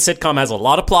 every good sitcom has a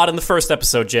lot of plot in the first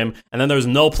episode, Jim, and then there's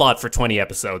no plot for 20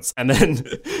 episodes, and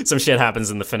then some shit happens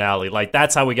in the finale. Like,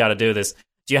 that's how we got to do this.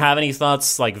 Do you have any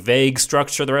thoughts, like vague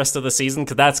structure the rest of the season?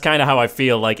 Because that's kind of how I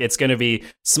feel. Like it's going to be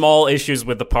small issues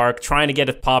with the park, trying to get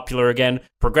it popular again.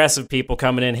 Progressive people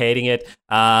coming in hating it,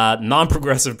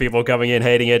 non-progressive people coming in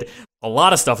hating it. A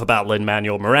lot of stuff about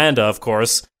Lin-Manuel Miranda, of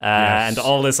course, and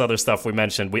all this other stuff we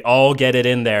mentioned. We all get it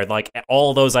in there. Like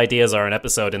all those ideas are an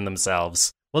episode in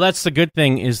themselves. Well, that's the good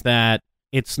thing is that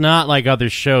it's not like other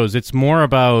shows. It's more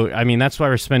about. I mean, that's why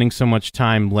we're spending so much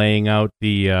time laying out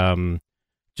the.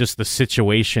 Just the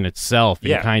situation itself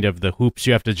and kind of the hoops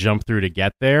you have to jump through to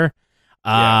get there.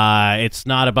 It's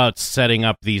not about setting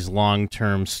up these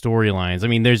long-term storylines. I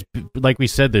mean, there's, like we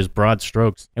said, there's broad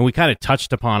strokes, and we kind of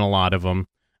touched upon a lot of them.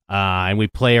 And we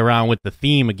play around with the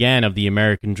theme again of the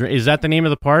American Dream. Is that the name of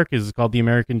the park? Is it called the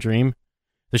American Dream?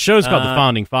 The show's called The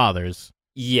Founding Fathers.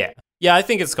 Yeah, I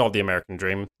think it's called the American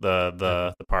Dream.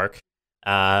 The park.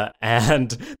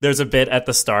 And there's a bit at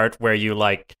the start where you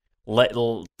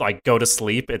go to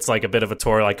sleep. It's like a bit of a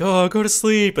tour, like, oh, go to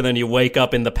sleep, and then you wake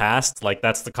up in the past. Like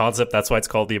that's the concept. That's why it's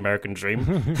called the American Dream.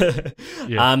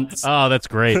 Oh, that's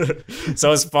great.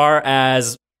 So as far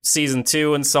as season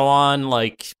 2 and so on,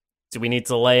 like, do we need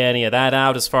to lay any of that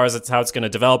out as far as how it's going to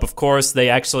develop? Of course, they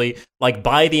actually, like,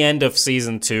 by the end of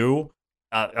season 2,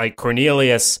 like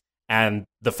Cornelius and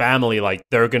the family, like,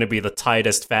 they're going to be the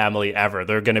tightest family ever.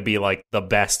 They're going to be, like, the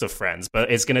best of friends. But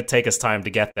it's going to take us time to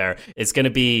get there. It's going to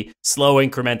be slow,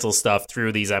 incremental stuff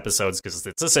through these episodes because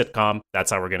it's a sitcom. That's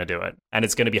how we're going to do it. And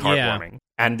it's going to be heartwarming.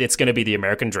 And it's going to be the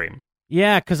American Dream.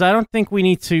 Yeah, because I don't think we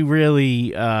need to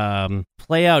really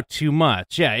play out too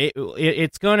much. Yeah,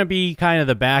 it's going to be kind of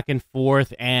the back and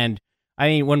forth. And, I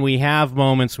mean, when we have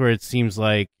moments where it seems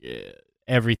like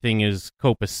everything is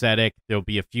copacetic, there'll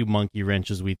be a few monkey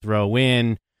wrenches we throw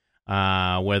in,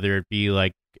 whether it be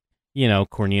like,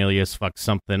 Cornelius fucks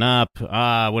something up.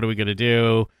 What are we gonna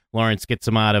do? Lawrence gets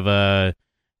him out of a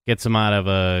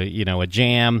a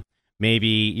jam.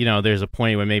 Maybe there's a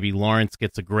point where maybe Lawrence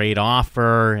gets a great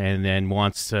offer and then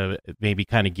wants to maybe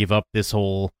kind of give up this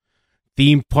whole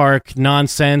theme park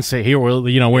nonsense. Here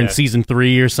we're in season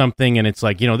 3 or something, and it's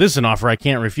like this is an offer I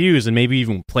can't refuse, and maybe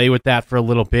even play with that for a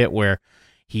little bit where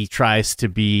he tries to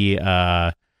be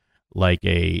like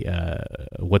a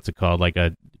what's it called, like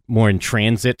a more in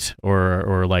transit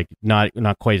or like not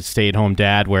quite a stay-at-home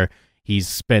dad where he's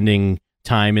spending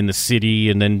time in the city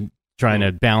and then trying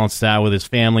to balance that with his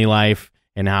family life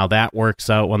and how that works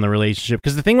out on the relationship.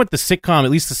 Because the thing with the sitcom, at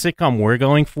least the sitcom we're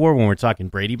going for when we're talking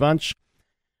Brady Bunch,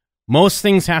 most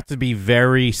things have to be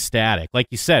very static. Like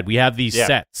you said, we have these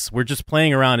sets. We're just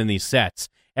playing around in these sets.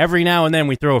 Every now and then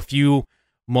we throw a few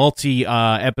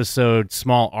multi-episode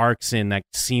small arcs in that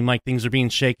seem like things are being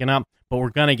shaken up, but we're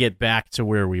going to get back to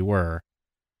where we were.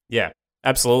 Yeah,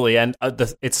 absolutely. And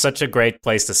it's such a great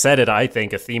place to set it, I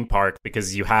think, a theme park,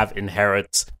 because you have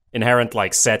inherent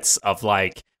like sets of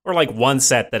like, or like one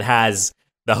set that has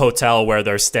the hotel where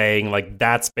they're staying. Like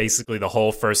that's basically the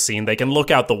whole first scene. They can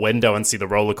look out the window and see the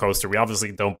roller coaster. We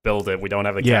obviously don't build it. We don't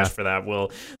have the cash for that.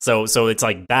 So it's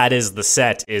like that is the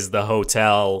set, is the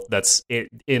hotel that's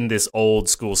in this old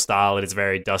school style, and it's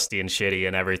very dusty and shitty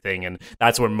and everything. And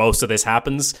that's where most of this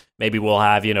happens. Maybe we'll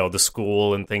have the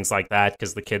school and things like that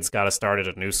because the kids got to start at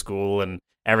a new school and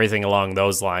everything along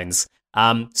those lines.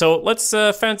 So let's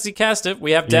fancy cast it.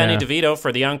 We have Danny DeVito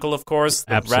for the uncle, of course.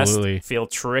 The Absolutely. rest feel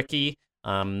tricky.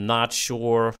 Not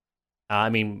sure. I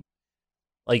mean,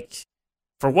 like,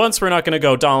 for once, we're not going to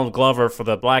go Donald Glover for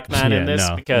the black man in this,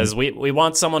 because we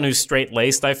want someone who's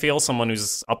straight-laced, I feel, someone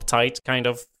who's uptight kind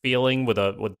of feeling with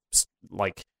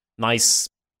like nice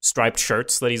striped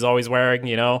shirts that he's always wearing,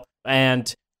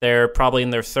 and they're probably in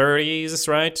their 30s,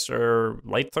 right? Or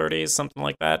late 30s, something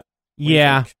like that.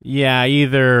 Either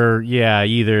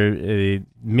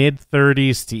mid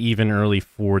 30s to even early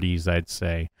 40s, I'd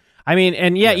say. I mean,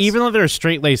 and even though they're a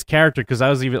straight-laced character, because I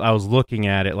was looking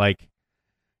at it, like,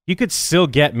 you could still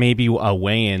get maybe a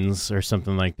Wayans or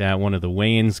something like that, one of the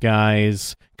Wayans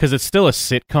guys, because it's still a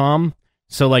sitcom.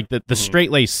 So, like, the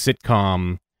straight-laced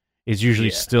sitcom is usually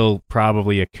still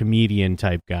probably a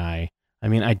comedian-type guy. I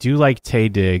mean, I do like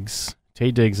Taye Diggs.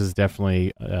 Taye Diggs is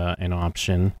definitely an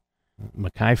option.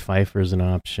 Mekhi Phifer's an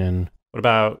option. What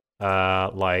about,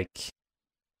 like,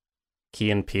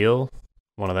 Key and Peele?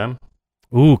 One of them?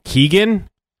 Ooh, Keegan?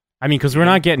 I mean, because we're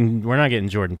not getting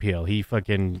Jordan Peele. He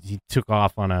took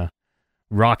off on a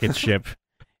rocket ship,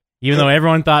 even though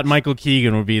everyone thought Michael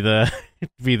Keegan would be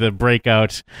the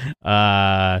breakout.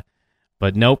 But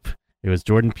nope, it was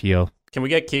Jordan Peele. Can we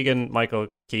get Keegan-Michael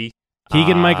Key?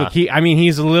 Keegan-Michael Key. I mean,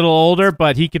 he's a little older,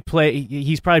 but he could play.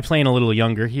 He's probably playing a little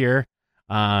younger here.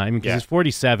 I mean, because he's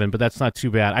 47, but that's not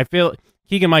too bad. I feel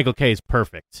Keegan-Michael Key is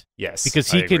perfect. Yes, because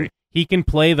he can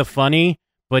play the funny,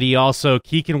 but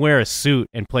he can wear a suit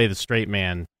and play the straight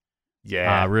man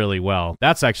really well.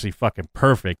 That's actually fucking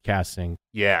perfect casting.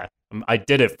 Yeah. I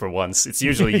did it for once. It's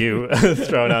usually you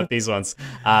throwing out these ones.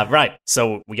 Right.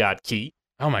 So we got Key.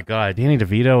 Oh my God. Danny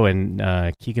DeVito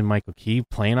and Keegan-Michael Key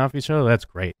playing off each other. That's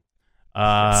great.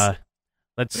 Let's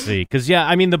see. Because,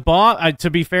 I mean, the Bob, to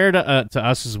be fair to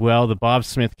us as well, the Bob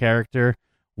Smith character,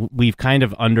 we've kind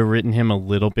of underwritten him a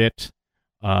little bit.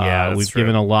 We've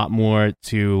given a lot more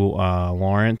to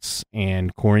Lawrence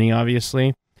and Corny,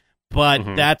 obviously. But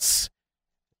that's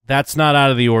not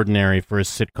out of the ordinary for a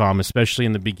sitcom, especially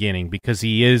in the beginning, because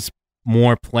he is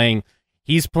more playing.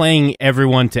 He's playing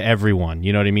everyone to everyone.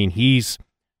 You know what I mean? He's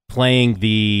playing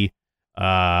the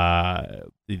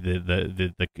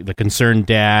concerned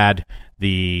dad,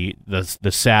 the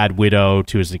sad widow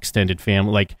to his extended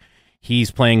family. Like,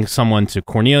 he's playing someone to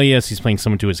Cornelius, he's playing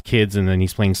someone to his kids, and then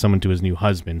he's playing someone to his new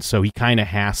husband. So he kind of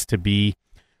has to be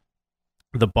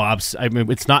I mean,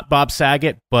 it's not Bob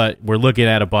Saget, but we're looking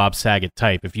at a Bob Saget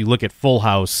type. If you look at Full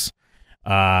House,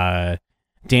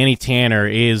 Danny Tanner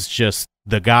is just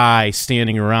the guy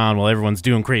standing around while everyone's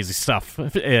doing crazy stuff,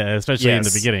 especially in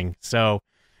the beginning. So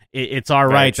it's all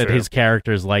right that his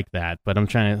character is like that. But I'm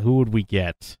trying to, who would we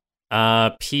get?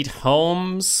 Pete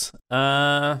Holmes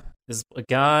is a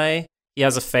guy. He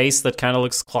has a face that kind of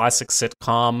looks classic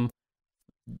sitcom.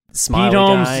 Smiley Pete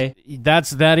Holmes, guy.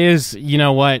 That is, you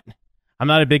know what? I'm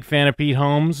not a big fan of Pete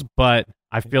Holmes, but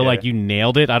I feel like you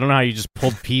nailed it. I don't know how you just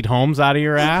pulled Pete Holmes out of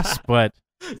your ass, but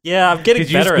yeah, I'm getting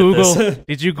better at this.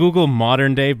 Did you Google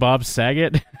modern day Bob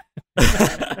Saget?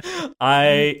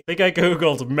 I think I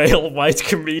Googled male white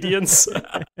comedians.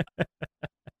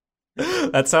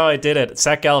 That's how I did it.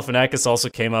 Zach Galifianakis also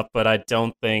came up, but I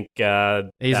don't think he's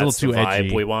a little too the vibe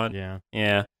edgy. we want.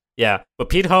 Yeah. But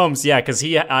Pete Holmes, because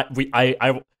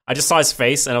I just saw his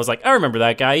face and I was like, I remember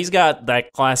that guy. He's got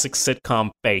that classic sitcom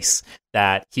face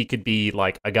that he could be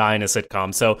like a guy in a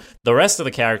sitcom. So the rest of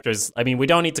the characters, I mean, we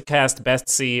don't need to cast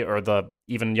Betsy or the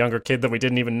even younger kid that we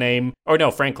didn't even name. Or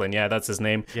no, Franklin. Yeah, that's his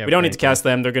name. Yeah, we don't need to cast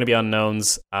them. They're going to be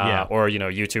unknowns or,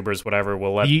 YouTubers, whatever.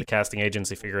 We'll let the casting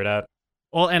agency figure it out.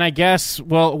 Well, and I guess,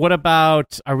 what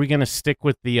about, are we going to stick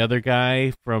with the other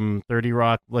guy from 30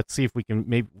 Rock? Let's see if we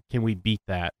can, can we beat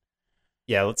that?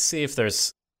 Yeah, let's see if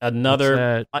there's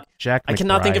another. Jack McBride, I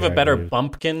cannot think of a better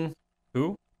bumpkin.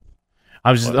 Who?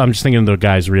 I'm just thinking of the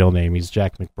guy's real name. He's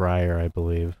Jack McBride, I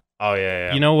believe. Oh,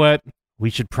 yeah. You know what? We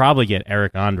should probably get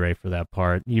Eric Andre for that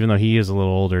part, even though he is a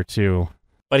little older, too.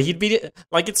 But he'd be,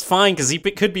 like, it's fine, because he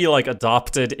could be, like,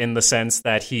 adopted in the sense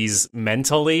that he's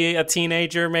mentally a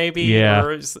teenager, maybe. Yeah.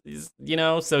 Or,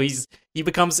 so he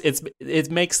becomes, it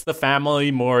makes the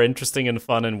family more interesting and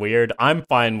fun and weird. I'm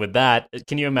fine with that.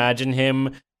 Can you imagine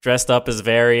him dressed up as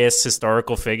various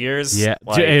historical figures? Yeah,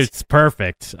 it's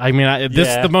perfect. I mean, this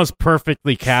is the most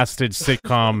perfectly casted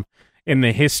sitcom in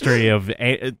the history of,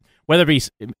 whether it be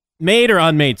made or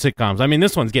unmade sitcoms. I mean,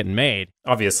 this one's getting made.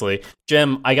 Obviously.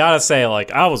 Jim, I gotta say,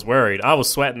 like, I was worried. I was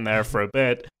sweating there for a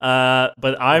bit. But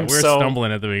we're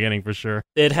stumbling at the beginning for sure.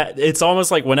 It's almost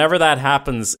like whenever that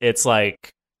happens, it's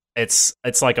like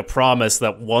it's like a promise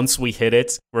that once we hit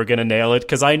it, we're gonna nail it.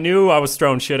 Because I knew I was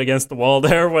throwing shit against the wall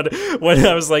there when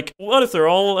I was like, what if they're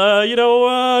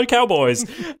all cowboys?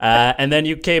 And then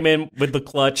you came in with the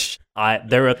clutch.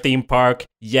 They're a theme park.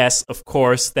 Yes, of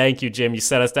course. Thank you, Jim. You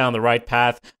set us down the right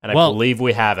path, and I believe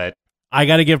we have it. I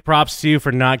got to give props to you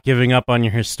for not giving up on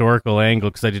your historical angle,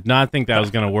 because I did not think that was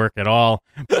going to work at all.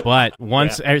 But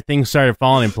once everything started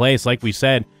falling in place, like we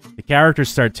said, the characters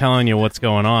start telling you what's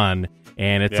going on,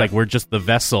 and it's like we're just the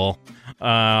vessel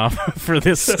for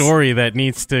this story that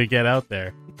needs to get out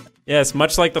there. Yes,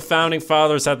 much like the Founding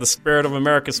Fathers had the spirit of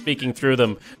America speaking through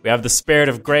them, we have the spirit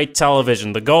of great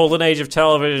television. The golden age of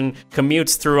television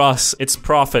commutes through us, its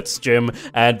prophets, Jim,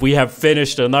 and we have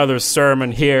finished another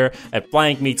sermon here at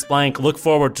Blank Meets Blank. Look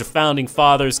forward to Founding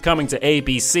Fathers coming to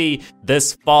ABC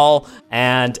this fall,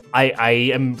 and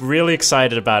I am really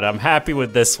excited about it. I'm happy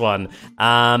with this one.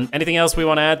 Anything else we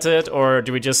want to add to it, or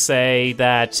do we just say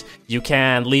that you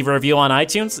can leave a review on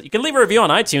iTunes? You can leave a review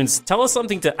on iTunes. Tell us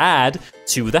something to add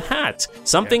to the hat.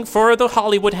 Something for the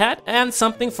Hollywood hat and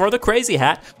something for the crazy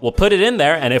hat. We'll put it in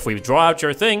there, and if we draw out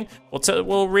your thing,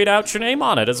 we'll read out your name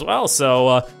on it as well.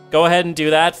 So go ahead and do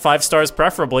that. 5 stars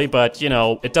preferably, but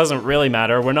it doesn't really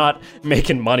matter. We're not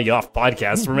making money off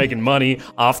podcasts. We're making money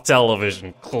off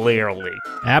television, clearly.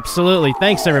 Absolutely.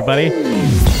 Thanks, everybody.